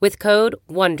nationwide with code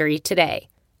WONDERY today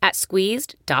at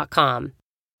squeezed.com.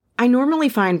 I normally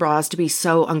find bras to be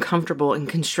so uncomfortable and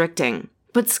constricting,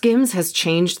 but Skims has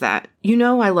changed that. You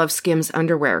know I love Skims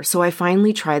underwear, so I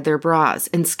finally tried their bras,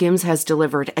 and Skims has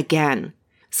delivered again.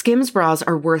 Skims bras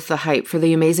are worth the hype for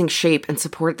the amazing shape and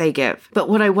support they give. But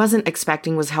what I wasn't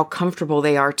expecting was how comfortable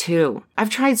they are too. I've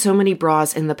tried so many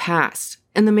bras in the past,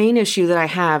 and the main issue that I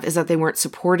have is that they weren't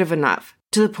supportive enough,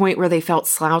 to the point where they felt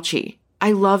slouchy.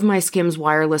 I love my Skims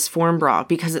wireless form bra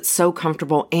because it's so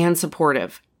comfortable and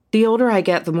supportive. The older I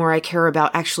get, the more I care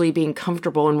about actually being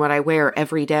comfortable in what I wear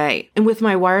every day. And with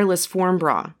my wireless form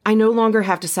bra, I no longer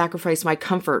have to sacrifice my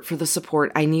comfort for the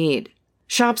support I need.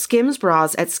 Shop Skims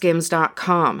bras at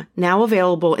skims.com, now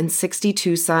available in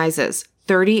 62 sizes,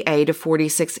 30A to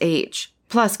 46H.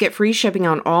 Plus, get free shipping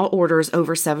on all orders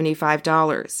over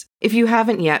 $75. If you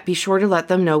haven't yet, be sure to let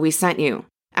them know we sent you.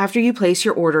 After you place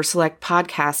your order, select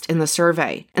podcast in the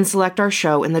survey and select our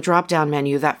show in the drop-down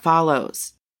menu that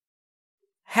follows.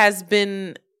 Has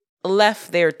been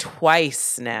left there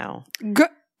twice now.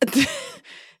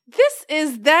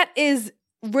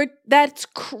 That's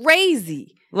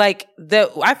crazy. Like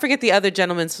I forget the other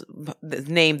gentleman's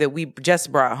name that we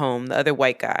just brought home, the other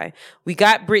white guy. We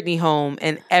got Brittany home,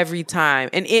 and every time,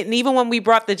 and even when we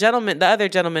brought the other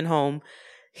gentleman home,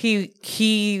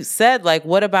 he said, like,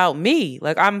 "What about me?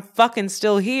 Like, I'm fucking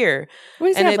still here." What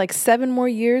does he have, like 7 more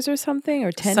years or something,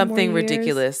 or 10 something more years?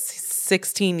 Ridiculous.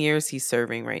 16 years he's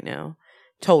serving right now,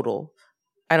 total.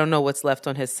 I don't know what's left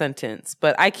on his sentence,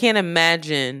 but I can't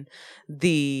imagine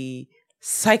the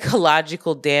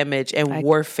psychological damage and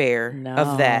warfare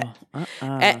of that.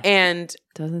 And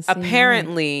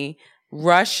apparently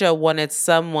Russia wanted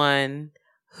someone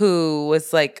who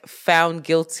was like found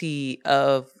guilty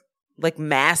of like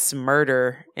mass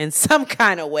murder in some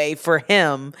kind of way for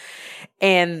him,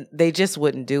 and they just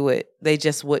wouldn't do it. They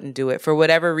just wouldn't do it for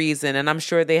whatever reason. And I'm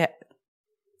sure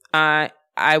I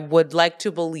would like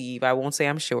to believe, I won't say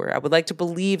I'm sure, I would like to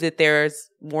believe that there's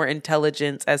more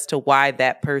intelligence as to why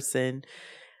that person,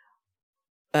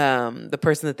 the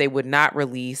person that they would not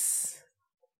release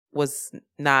was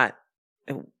not,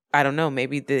 I don't know,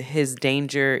 maybe his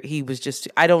danger, he was just,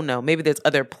 I don't know, maybe there's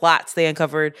other plots they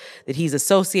uncovered that he's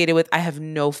associated with. I have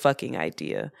no fucking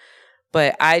idea.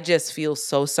 But I just feel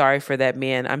so sorry for that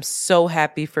man. I'm so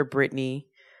happy for Brittany.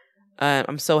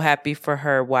 I'm so happy for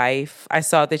her wife. I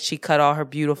saw that she cut all her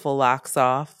beautiful locks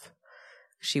off.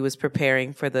 She was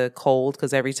preparing for the cold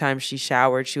because every time she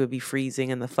showered, she would be freezing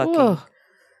in the fucking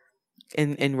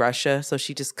in Russia. So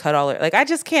she just cut all her, like, I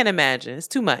just can't imagine. It's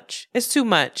too much. It's too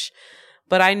much.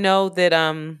 But I know that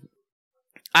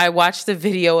I watched the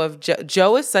video of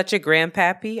Joe is such a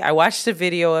grandpappy. I watched the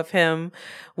video of him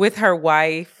with her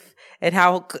wife. And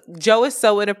how Joe is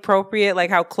so inappropriate,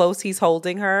 like how close he's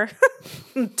holding her,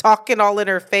 talking all in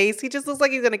her face. He just looks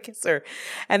like he's going to kiss her.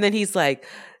 And then he's like,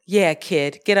 yeah,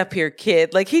 kid, get up here,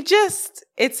 kid. Like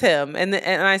it's him. And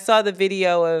I saw the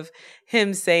video of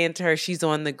him saying to her, she's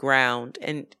on the ground.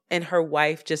 And her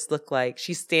wife just looked like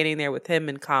she's standing there with him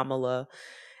and Kamala.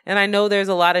 And I know there's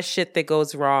a lot of shit that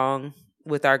goes wrong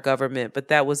with our government, but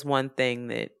that was one thing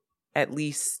that at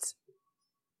least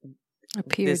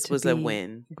this was a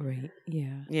win. Great,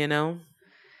 yeah. You know?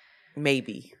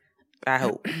 Maybe. I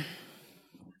hope.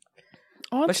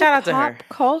 But shout out to her. Pop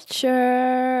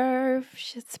culture.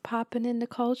 Shit's popping in the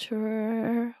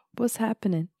culture. What's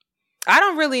happening? I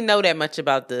don't really know that much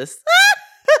about this.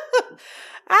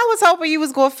 I was hoping you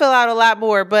was going to fill out a lot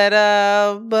more, but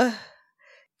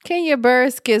Kenya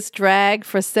Barris gets dragged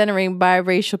for centering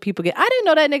biracial people. I didn't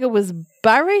know that nigga was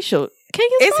biracial.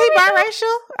 Is he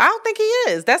biracial? I don't think he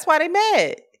is. That's why they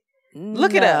mad.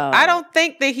 Look it up. I don't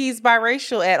think that he's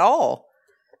biracial at all.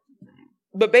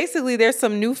 But basically, there's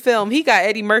some new film. He got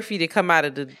Eddie Murphy to come out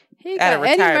of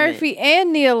retirement. Eddie Murphy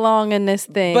and Nia Long in this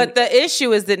thing. But the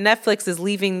issue is that Netflix is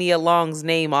leaving Nia Long's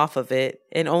name off of it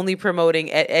and only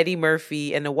promoting Eddie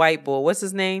Murphy and the white boy. What's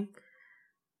his name?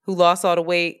 Who lost all the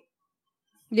weight?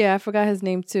 Yeah, I forgot his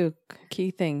name too. Key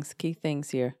things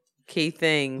here. Key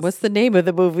things. What's the name of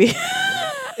the movie?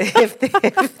 if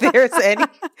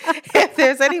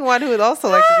there's anyone who would also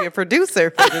like to be a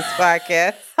producer for this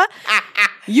podcast,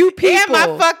 you people.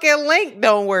 And my fucking link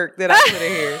don't work that I put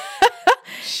in here.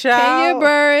 Kenya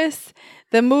Burris.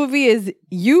 The movie is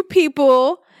You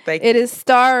People. It is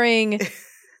starring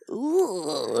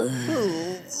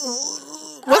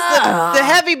what's the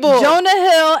heavy boy? Jonah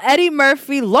Hill, Eddie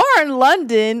Murphy, Lauren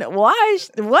London. Why?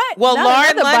 What? Well, Not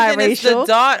Lauren London biracial. is the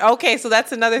daughter. Okay, so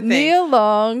that's another thing. Nia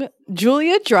Long,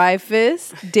 Julia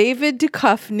Dreyfus, David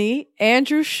Duchovny,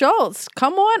 Andrew Schultz.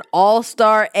 Come on,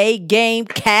 all-star A-game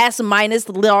cast minus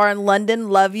Lauren London.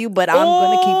 Love you, but I'm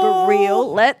going to keep it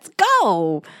real. Let's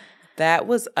go. That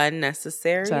was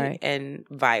unnecessary and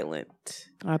violent.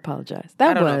 I apologize.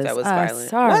 I don't know if that was violent.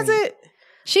 Sorry. Was it?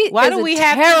 Why do we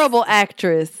have terrible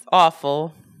actress?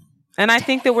 Awful. And I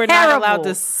think that we're not allowed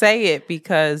to say it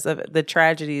because of the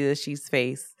tragedy that she's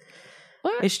faced.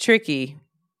 What? It's tricky.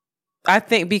 I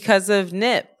think because of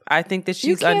Nip. I think that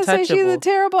she's untouchable. You can't say she's a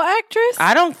terrible actress?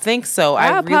 I don't think so.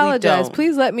 I apologize. Really don't.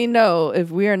 Please let me know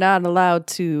if we are not allowed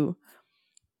to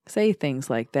say things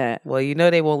like that. Well, you know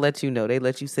they won't let you know. They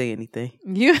let you say anything.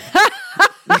 You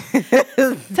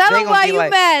tell them why you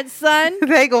mad, son.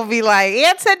 They gonna be like,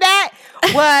 Antoinette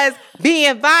was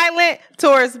being violent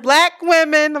towards black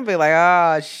women. I'll be like,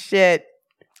 oh shit.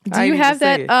 Do you have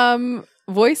that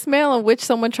voicemail in which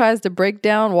someone tries to break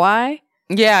down why?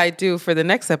 Yeah, I do. For the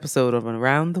next episode of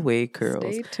Around the Way Curls.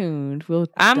 Stay tuned.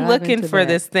 I'm looking for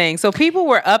this thing. So people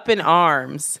were up in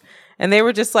arms. And they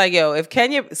were just like, yo, if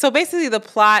Kenya... So basically the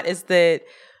plot is that...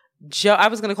 I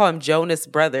was going to call him Jonas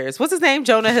Brothers. What's his name?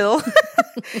 Jonah Hill.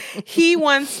 He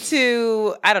wants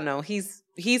to... I don't know.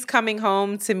 He's coming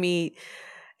home to meet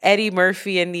Eddie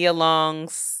Murphy and Nia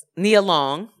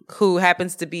Long, who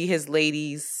happens to be his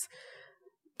lady's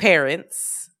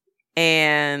parents.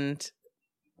 And...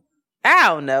 I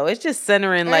don't know. It's just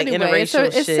centering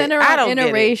interracial shit. It's centered on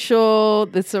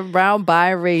interracial. It's around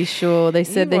biracial. They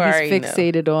said that he's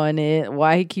fixated on it.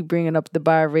 Why he keep bringing up the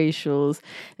biracials?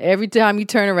 Every time you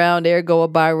turn around, there go a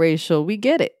biracial. We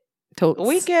get it. Totes.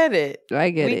 We get it. I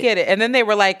get it. We get it. And then they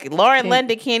were like, Lauren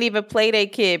London can't even play their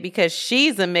kid because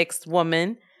she's a mixed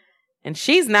woman. And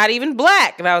she's not even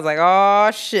black. And I was like,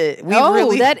 oh, shit.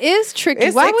 That is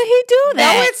tricky. Why would he do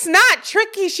that? No, it's not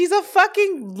tricky. She's a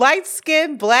fucking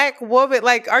light-skinned black woman.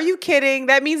 Like, are you kidding?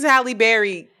 That means Halle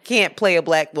Berry can't play a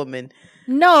black woman.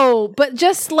 No, but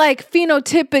just like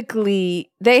phenotypically,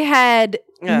 they had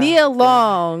Nia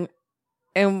Long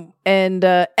and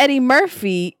Eddie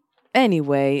Murphy.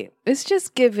 Anyway, it's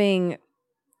just giving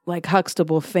like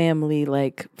Huxtable family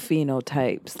like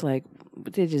phenotypes. Like,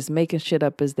 they're just making shit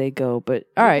up as they go. But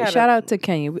all right, shout out to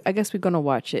Kenya. I guess we're gonna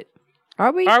watch it.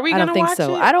 Are we? I don't think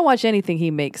so. I don't watch anything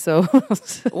he makes. So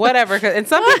whatever. And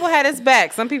some people had his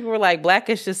back. Some people were like,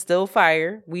 Blackish is still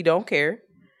fire. We don't care.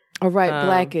 All right,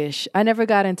 Blackish. I never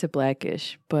got into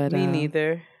Blackish, but me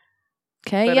neither.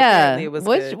 Kenya,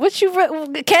 what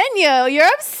you? Kenya, you're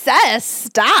obsessed.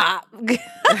 Stop.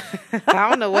 I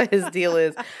don't know what his deal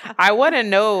is. I want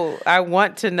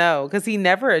to know because he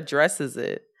never addresses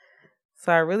it.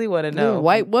 So I really want to know. The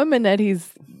white woman that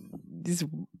he's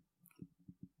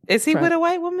Is he with a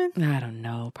white woman? I don't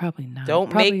know. Probably not.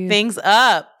 Don't make things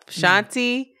up,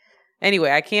 Shanti. Anyway,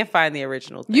 I can't find the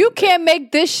original thing. You can't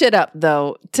make this shit up,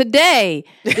 though. Today,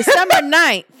 December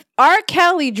 9th, R.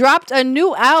 Kelly dropped a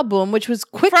new album, which was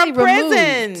quickly removed.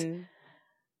 Prison.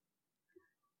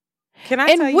 Can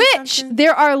I tell you something? In which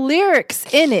there are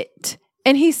lyrics in it.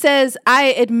 And he says, I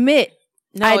admit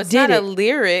No, it's not a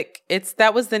lyric.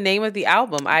 That was the name of the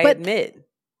album. I admit.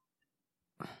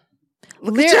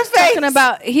 Look at your face. Talking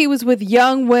about he was with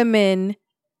young women,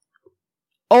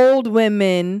 old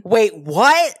women. Wait,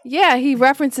 what? Yeah, he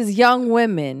references young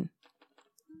women.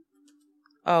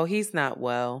 Oh, he's not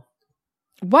well.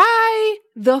 Why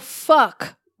the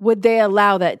fuck would they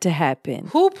allow that to happen?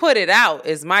 Who put it out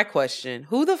is my question.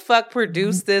 Who the fuck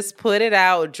produced this, put it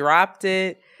out, dropped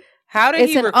it? How did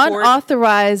he record? It's an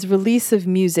unauthorized release of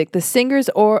music. The singer's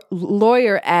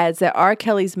lawyer adds that R.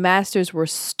 Kelly's masters were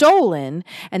stolen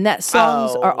and that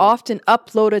songs are often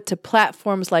uploaded to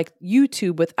platforms like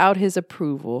YouTube without his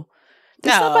approval.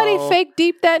 Did somebody fake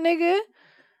deep that nigga?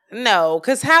 No,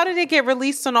 because how did it get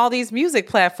released on all these music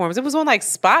platforms? It was on like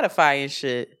Spotify and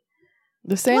shit.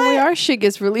 The same way our shit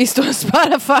gets released on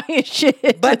Spotify and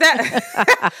shit. But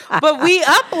but we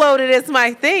uploaded it. It's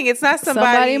my thing. It's not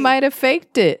somebody might have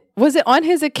faked it. Was it on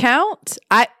his account?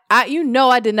 I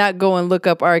did not go and look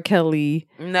up R. Kelly.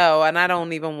 No, and I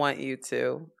don't even want you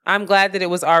to. I'm glad that it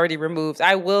was already removed.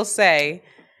 I will say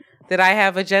that I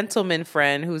have a gentleman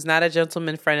friend who's not a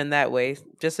gentleman friend in that way,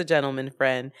 just a gentleman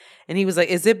friend. And he was like,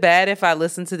 is it bad if I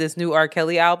listen to this new R.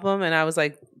 Kelly album? And I was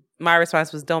like, my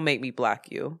response was, don't make me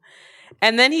block you.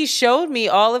 And then he showed me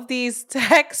all of these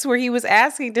texts where he was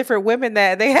asking different women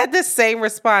that they had the same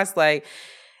response, like,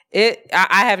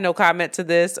 I have no comment to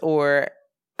this, or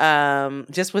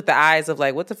just with the eyes of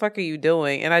like, what the fuck are you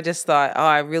doing? And I just thought,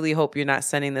 I really hope you're not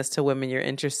sending this to women you're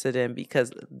interested in,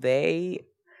 because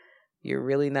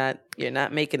you're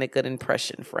not making a good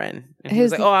impression, friend. And he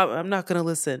was like, I'm not going to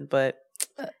listen, but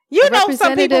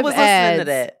some people was listening to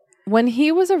that. When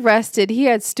he was arrested, he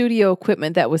had studio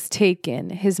equipment that was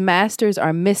taken. His masters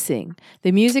are missing.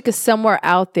 The music is somewhere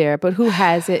out there, but who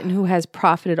has it and who has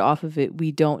profited off of it,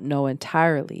 we don't know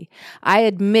entirely. I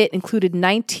Admit included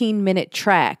 19-minute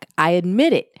track, I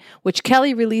Admit It, which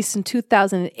Kelly released in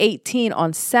 2018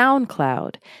 on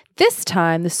SoundCloud. This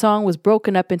time, the song was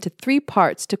broken up into 3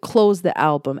 parts to close the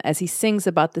album as he sings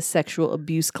about the sexual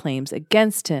abuse claims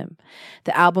against him.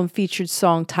 The album featured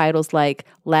song titles like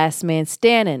Last Man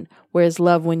Standing, Where's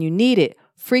Love When You Need It,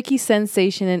 Freaky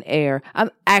Sensation and Air. I'm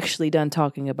actually done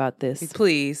talking about this.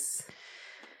 Please.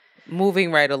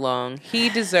 Moving right along. He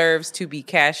deserves to be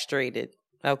castrated,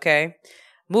 okay?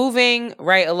 Moving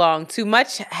right along to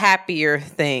much happier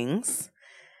things.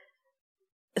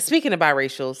 Speaking of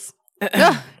biracials.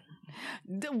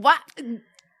 What?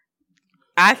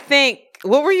 I think,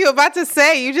 what were you about to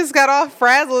say? You just got all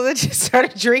frazzled and just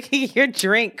started drinking your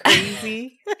drink,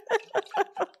 crazy.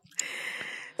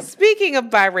 Speaking of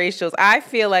biracials, I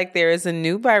feel like there is a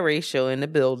new biracial in the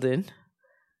building.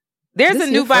 There's a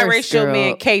new biracial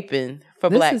man caping for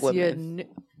Black women.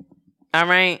 All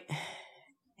right.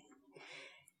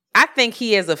 I think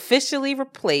he has officially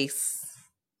replaced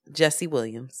Jesse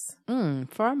Williams.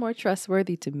 Far more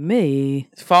trustworthy to me.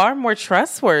 Far more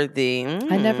trustworthy.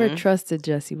 I never trusted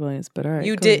Jesse Williams, but all right.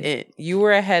 You didn't. You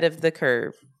were ahead of the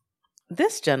curve.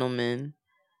 This gentleman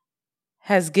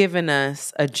has given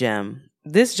us a gem.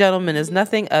 This gentleman is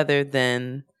nothing other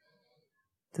than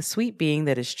the sweet being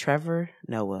that is Trevor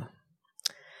Noah.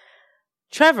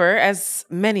 Trevor, as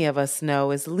many of us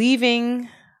know, is leaving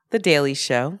The Daily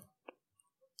Show.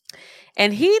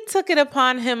 And he took it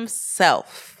upon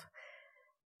himself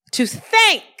to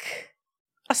thank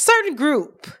a certain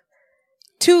group,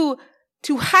 to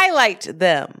highlight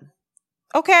them.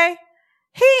 Okay?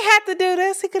 He had to do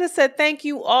this. He could have said, thank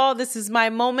you all. This is my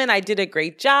moment. I did a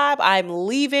great job. I'm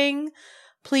leaving.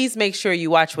 Please make sure you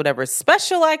watch whatever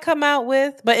special I come out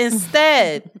with. But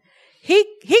instead, he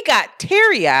got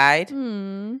teary-eyed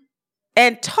and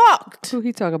talked. Who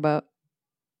he talk about?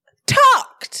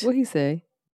 Talked. What'd he say?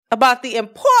 About the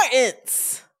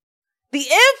importance, the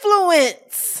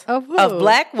influence of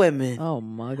Black women. Oh,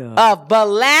 my God. Of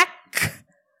Black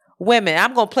women.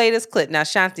 I'm going to play this clip. Now,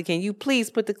 Shanti, can you please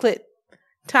put the clip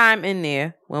time in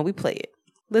there when we play it?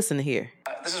 Listen to here.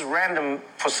 This is random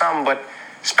for some, but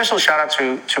special shout out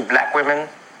to Black women.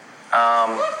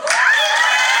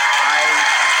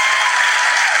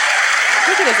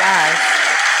 Look at his eyes.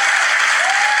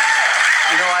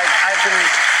 You know,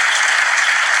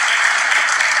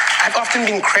 I've often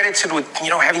been credited with,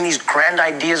 having these grand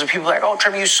ideas of people like, oh,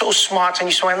 Trevor, you're so smart and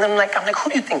you're so, and then I'm like,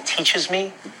 who do you think teaches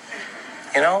me?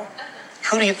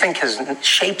 Who do you think has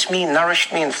shaped me,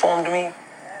 nourished me, informed me?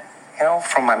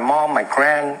 From my mom, my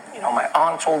gran, my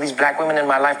aunts, all these Black women in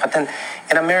my life, but then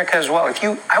in America as well.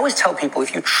 I always tell people,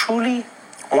 if you truly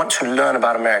want to learn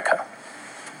about America,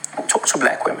 talk to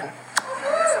Black women.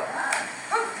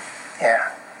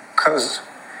 Yeah, because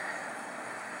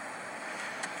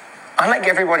unlike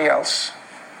everybody else,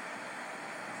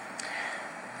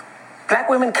 Black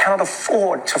women cannot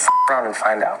afford to around and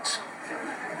find out.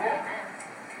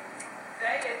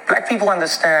 Black people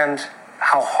understand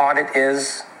how hard it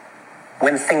is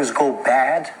when things go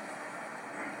bad,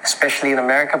 especially in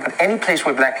America, but any place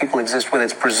where Black people exist, whether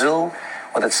it's Brazil,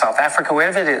 whether it's South Africa,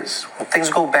 wherever it is, when things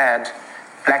go bad,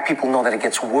 Black people know that it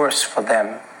gets worse for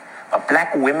them. But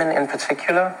Black women in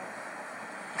particular,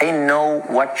 they know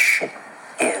what shit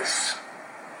is,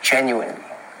 genuinely.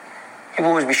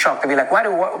 People always be shocked. They'll be like, why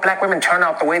do Black women turn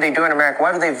out the way they do in America?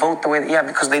 Why do they vote the way Yeah,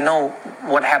 because they know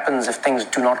what happens if things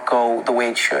do not go the way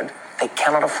it should. They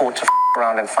cannot afford to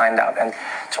around and find out. And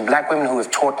to Black women who have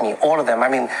taught me, all of them,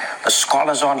 the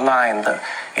scholars online, the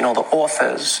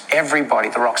authors, everybody,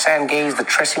 the Roxane Gays, the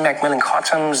Tressie McMillan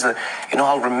Cottons,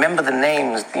 I'll remember the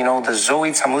names, the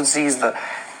Zoe Tamudzis,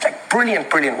 brilliant,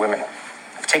 brilliant women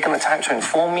have taken the time to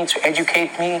inform me, to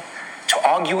educate me, to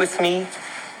argue with me.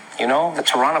 The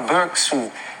Tarana Burks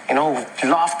who,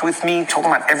 laughed with me,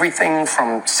 talking about everything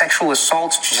from sexual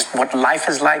assault to just what life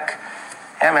is like.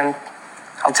 Yeah, man,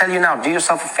 I'll tell you now, do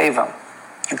yourself a favor.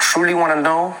 you truly want to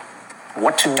know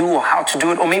what to do or how to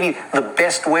do it, or maybe the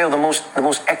best way or the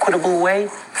most equitable way,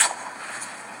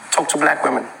 talk to black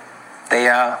women.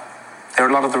 They're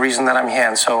a lot of the reason that I'm here,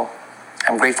 and so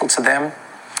I'm grateful to them.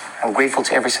 I'm grateful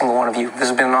to every single one of you. This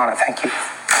has been an honor. Thank you.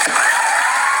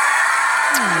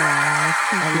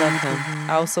 I love him.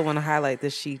 I also want to highlight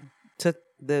that she took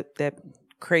that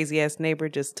crazy ass neighbor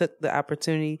just took the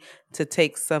opportunity to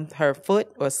take her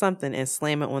foot or something and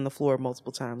slam it on the floor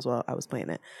multiple times while I was playing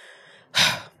it.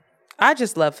 I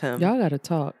just love him. Y'all gotta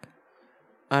talk.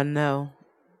 I know.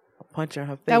 I'll punch her in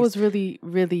her face. That was really,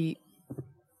 really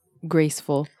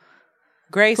graceful.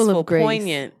 Graceful,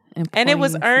 poignant. And it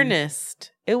was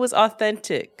earnest. It was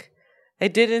authentic.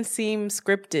 It didn't seem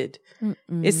scripted.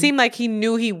 Mm-mm. It seemed like he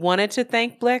knew he wanted to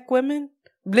thank black women.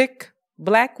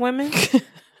 Black women.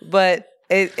 But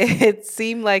it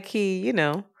seemed like he,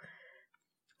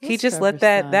 he just let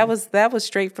that was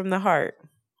straight from the heart.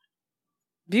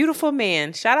 Beautiful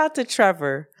man. Shout out to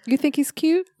Trevor. You think he's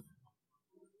cute?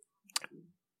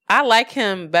 I like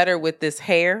him better with this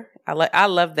hair. I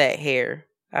love that hair.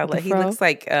 He looks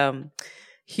like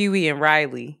Huey and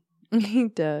Riley. He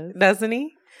does. Doesn't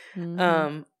he?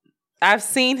 Mm-hmm. I've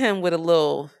seen him with a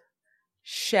little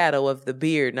shadow of the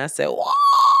beard, and I said, "Whoa!"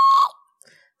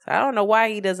 So I don't know why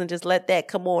he doesn't just let that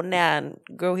come on now and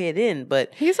go ahead in.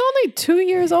 But he's only 2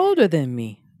 years older than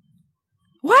me.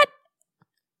 What?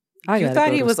 You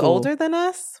thought he was older than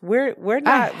us? We're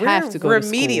not. We're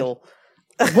remedial.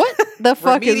 What the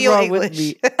fuck is wrong with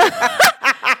me?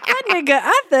 That nigga,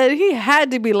 I thought he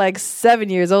had to be like 7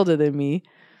 years older than me.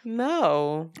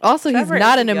 No. Also, Trevor, he's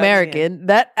not an American. Man.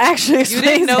 That actually explains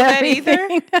You didn't know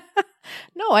everything. that either?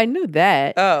 No, I knew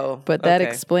that. Oh. But that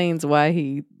explains why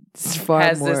he's far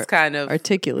has more this kind of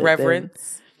articulate.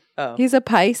 Reverence. Oh. He's a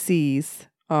Pisces.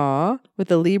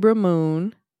 With a Libra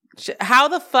moon. How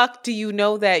the fuck do you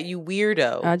know that, you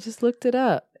weirdo? I just looked it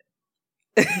up.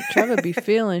 Trevor be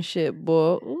feeling shit,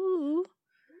 boy. Ooh.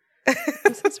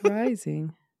 This is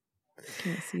rising.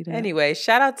 Can't see that. Anyway,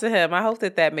 shout out to him. I hope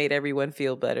that made everyone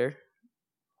feel better.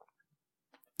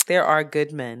 There are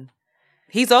good men.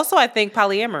 He's also, I think,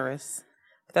 polyamorous.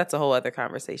 But that's a whole other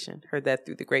conversation. Heard that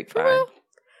through the grapevine.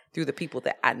 Through the people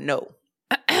that I know.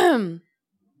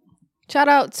 Shout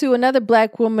out to another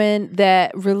black woman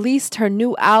that released her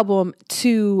new album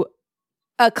to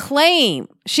acclaim.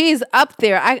 She's up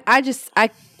there. I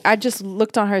just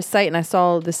looked on her site and I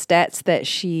saw the stats that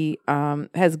she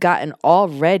has gotten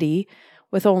already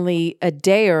with only a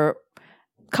day or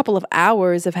a couple of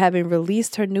hours of having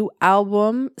released her new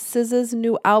album. SZA's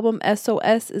new album,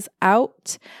 SOS, is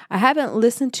out. I haven't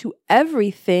listened to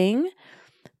everything,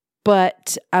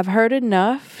 but I've heard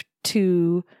enough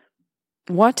to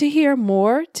want to hear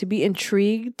more, to be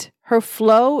intrigued. Her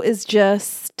flow is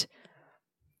just,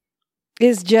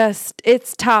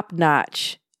 it's top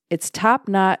notch. It's top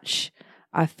notch.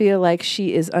 I feel like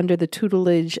she is under the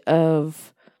tutelage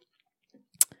of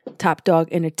Top Dog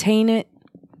Entertainment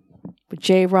with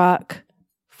J-Rock,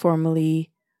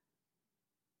 formerly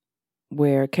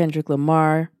where Kendrick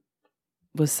Lamar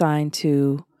was signed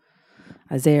to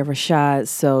Isaiah Rashad.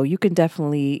 So you can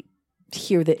definitely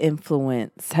hear the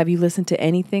influence. Have you listened to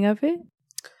anything of it?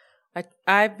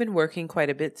 I've been working quite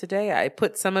a bit today. I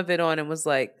put some of it on and was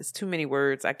like, it's too many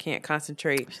words. I can't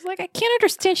concentrate. She's like, I can't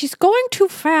understand. She's going too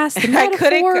fast. The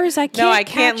metaphors, I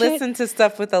can't listen to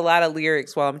stuff with a lot of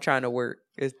lyrics while I'm trying to work.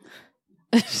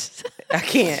 I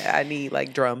can't. I need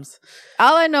like drums.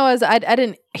 All I know is I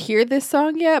didn't hear this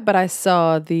song yet, but I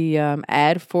saw the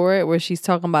ad for it where she's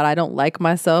talking about I don't like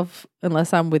myself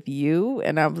unless I'm with you.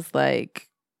 And I was like,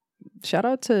 shout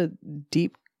out to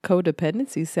Deep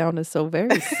Codependency sounded so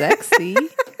very sexy.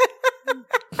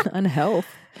 Unhealthy.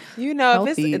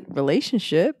 Healthy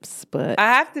relationships, but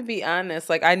I have to be honest.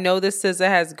 Like, I know this SZA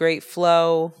has great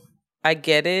flow. I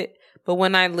get it. But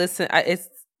when I listen,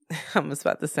 I'm just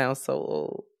about to sound so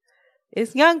old.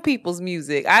 It's young people's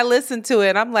music. I listen to it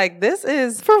and I'm like, this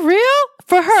is for real?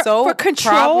 For her? So for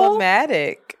Control?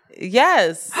 Problematic.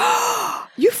 Yes.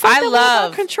 You fucking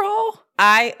love Control?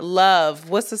 I love,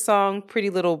 what's the song? Pretty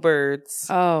Little Birds.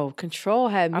 Oh, Control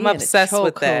had me I'm obsessed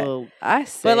with that.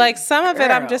 But like some of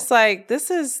it, I'm just like,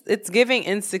 it's giving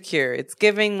Insecure. It's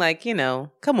giving like,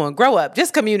 come on, grow up.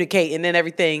 Just communicate and then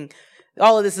everything.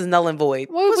 All of this is null and void.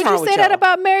 Well, would you say that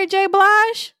about Mary J.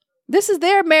 Blige? This is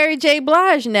their Mary J.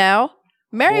 Blige now.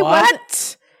 Mary what?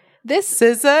 wasn't. This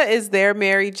SZA is their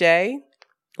Mary J.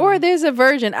 Or there's a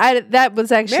version. That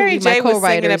was actually Mary my J was singing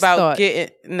co-writer's about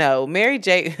thought. Mary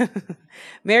J.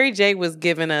 Mary J was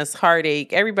giving us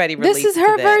Heartache. Everybody relates This is to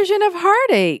her that. version of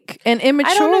heartache and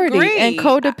immaturity and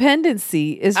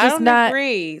codependency. It's just I don't not.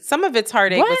 agree. Some of it's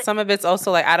heartache, but some of it's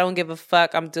also like, I don't give a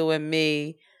fuck. I'm doing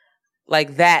me.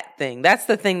 Like that thing. That's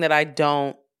the thing that I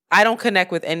don't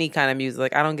connect with any kind of music.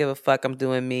 Like, I don't give a fuck. I'm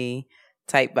doing me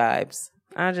type vibes.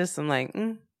 I'm like,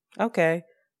 okay.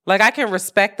 Like, I can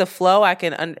respect the flow. I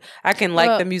can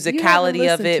like the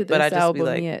musicality of it, but I just be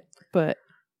like, yet, but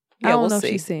I don't know if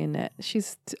she's saying that.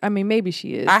 Maybe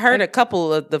she is. I heard a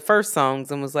couple of the first songs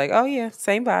and was like, oh yeah,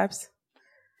 same vibes.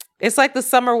 It's like the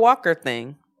Summer Walker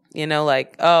thing,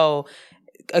 like,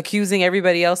 accusing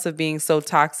everybody else of being so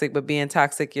toxic, but being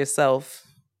toxic yourself.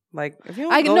 Like, if you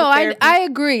don't I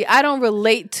agree. I don't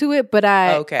relate to it, but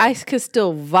I could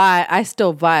still vibe. I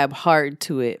still vibe hard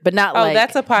to it, but not like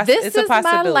that's a possibility. This is my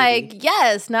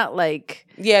not like.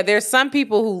 Yeah, there's some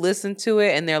people who listen to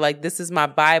it and they're like, "This is my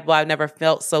Bible. I've never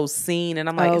felt so seen." And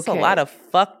I'm like, it's a lot of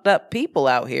fucked up people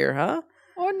out here, huh?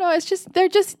 Or no, it's just they're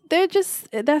just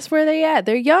that's where they at.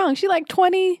 They're young. She like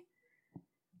 20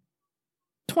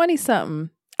 something.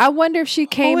 I wonder if she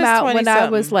came out when I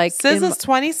was like SZA's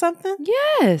 20 something?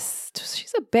 Yes.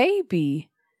 She's a baby.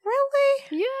 Really?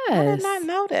 Yes. I did not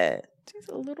know that. She's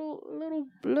a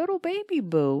little baby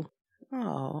boo.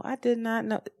 Oh, I did not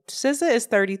know. SZA is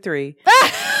 33.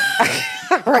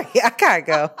 Right, I gotta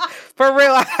go. For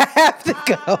real, I have to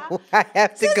go. What in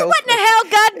the hell,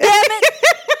 goddammit?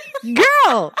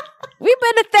 Girl, we've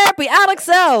been to therapy. Alex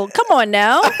O, come on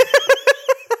now.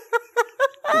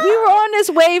 We were on this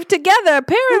wave together.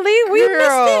 Apparently, we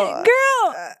missed it.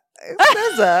 Girl.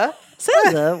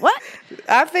 SZA, what?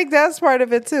 I think that's part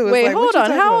of it too. It's Wait, like, hold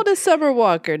on. How old is Summer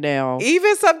Walker now?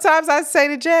 Even sometimes I say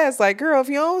to Jazz, like, girl, if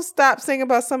you don't stop singing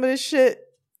about some of this shit,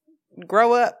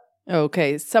 grow up.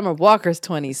 Okay, Summer Walker's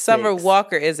 26. Summer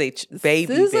Walker is a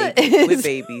baby with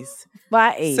babies.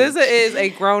 My age. SZA is a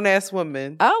grown-ass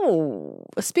woman. Oh,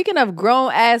 speaking of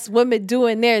grown-ass women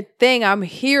doing their thing, I'm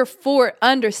here for it,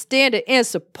 understand it, and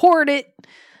support it.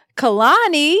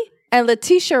 Kalani and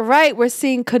Letitia Wright were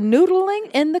seen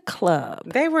canoodling in the club.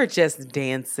 They were just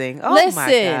dancing. Oh, Listen,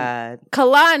 my God.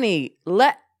 Kalani,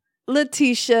 let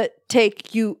Letitia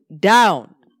take you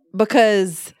down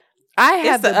because I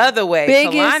have the other way.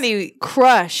 Biggest Kalani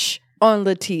crush on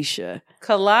Letitia.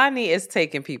 Kalani is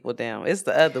taking people down. It's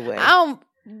the other way.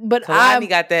 But Kalani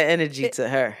got that energy to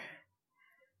her.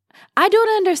 I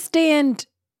don't understand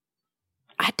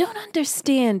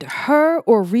her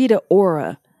or Rita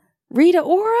Ora. Rita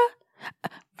Ora?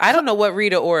 I don't know what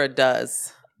Rita Ora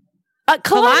does.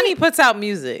 Kalani puts out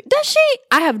music. Does she?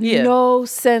 I have no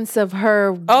sense of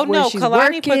her. Oh no,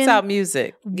 Kalani working. puts out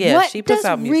music. Yeah, what she puts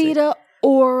out music. What does Rita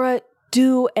Ora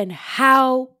do, and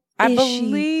how? I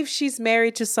believe she's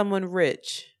married to someone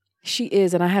rich. She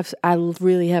is, and I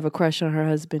really have a crush on her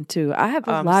husband too. I have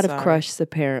a lot of crushes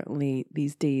apparently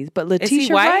these days. But Letitia is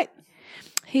he white? Wright,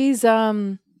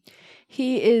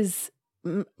 he is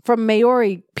from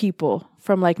Maori people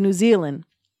from like New Zealand.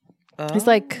 Oh. He's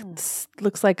like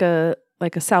looks like a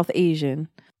South Asian.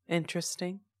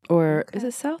 Interesting. Or is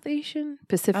it South Asian?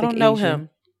 Pacific Asian. I don't know him.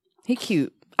 He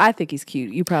cute. I think he's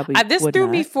cute. You probably this would threw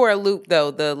not. me for a loop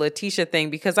though, the Letitia thing,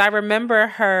 because I remember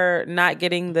her not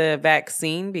getting the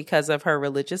vaccine because of her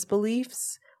religious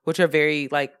beliefs, which are very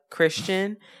like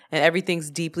Christian, and everything's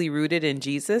deeply rooted in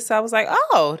Jesus. So I was like,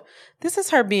 oh, this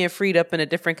is her being freed up in a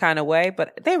different kind of way.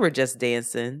 But they were just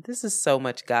dancing. This is so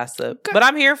much gossip. But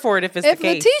I'm here for it if it's the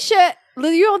case. Letitia,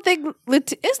 you don't think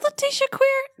is Letitia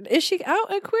queer? Is she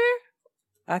out and queer?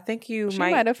 I think she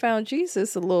might have found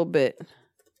Jesus a little bit.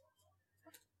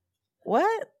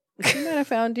 What? She might have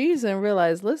found Jesus and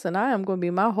realized, listen, I am going to be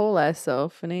my whole ass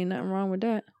self, and ain't nothing wrong with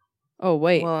that. Oh,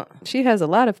 wait. Well, she has a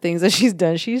lot of things that she's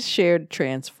done. She's shared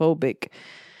transphobic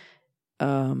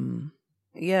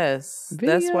yes. videos.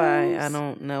 That's why I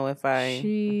don't know if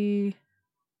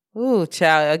Ooh,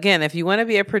 child. Again, if you want to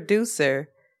be a producer,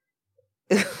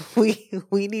 we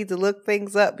need to look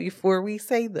things up before we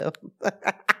say them.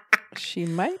 She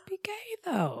might be gay,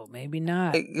 though. Maybe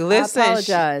not. Listen,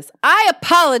 I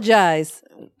apologize.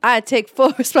 I take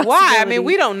full responsibility. Why? I mean,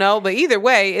 we don't know, but either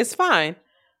way, it's fine.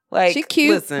 Like, she's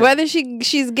cute. Listen, whether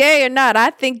she's gay or not, I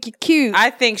think you're cute.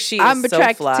 I think I'm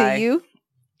attracted so fly to you.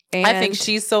 And I think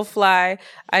she's so fly.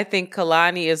 I think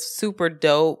Kalani is super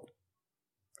dope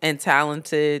and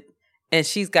talented, and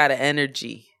she's got an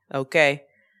energy. Okay,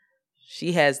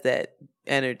 she has that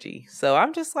energy. So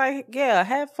I'm just like, yeah,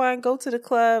 have fun, go to the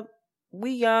club.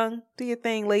 We young, do your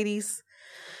thing, ladies.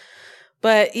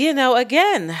 But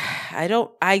again, I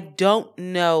don't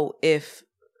know if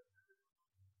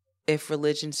if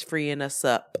religion's freeing us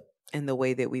up in the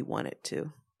way that we want it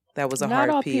to. That was a Not hard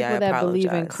all P. people I that apologize.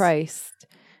 believe in Christ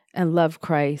and love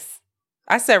Christ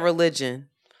I said religion.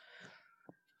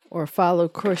 or follow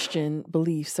Christian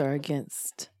beliefs are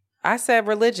against. I said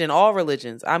religion, all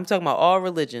religions. I'm talking about all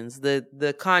religions,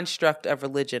 the construct of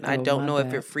religion. I Oh, don't my know if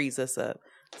bad. it frees us up.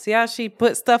 See how she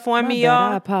put stuff on My me, bad, I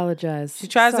y'all? apologize. She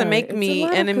tries to Sorry, make it's a me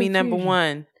lot of enemy number confusion.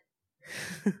 one.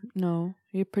 No,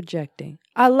 you're projecting.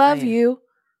 I love I am. you.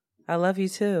 I love you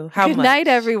too. How Good much? night,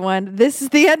 everyone. This is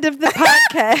the end of the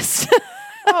podcast.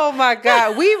 Oh my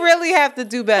God. We really have to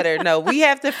do better. No, we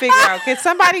have to figure out. Can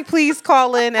somebody please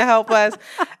call in and help us?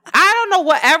 I don't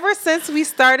know. Ever since we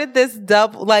started this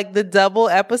the double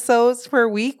episodes per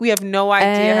week, we have no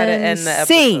idea how to end the episode.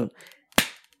 Scene.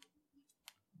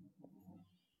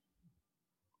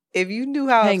 If you knew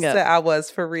how Hang upset up. I was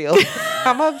for real,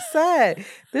 I'm upset.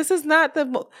 This is not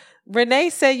Renee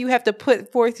said you have to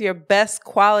put forth your best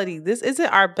quality. This isn't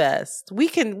our best. We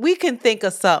can think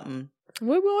of something.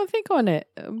 We won't think on it.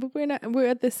 But we're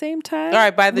at the same time. All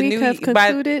right, by the we new have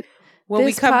concluded when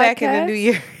we this come back in the new podcast.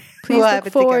 year, Please we'll have look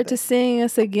it forward together. to seeing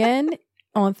us again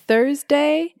on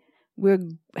Thursday. We're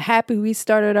happy we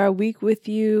started our week with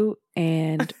you,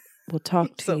 and we'll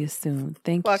talk to you soon.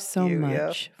 Thank you fuck so you, yo.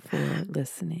 much for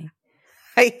listening.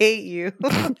 I hate you.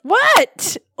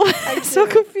 What? It's so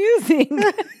confusing.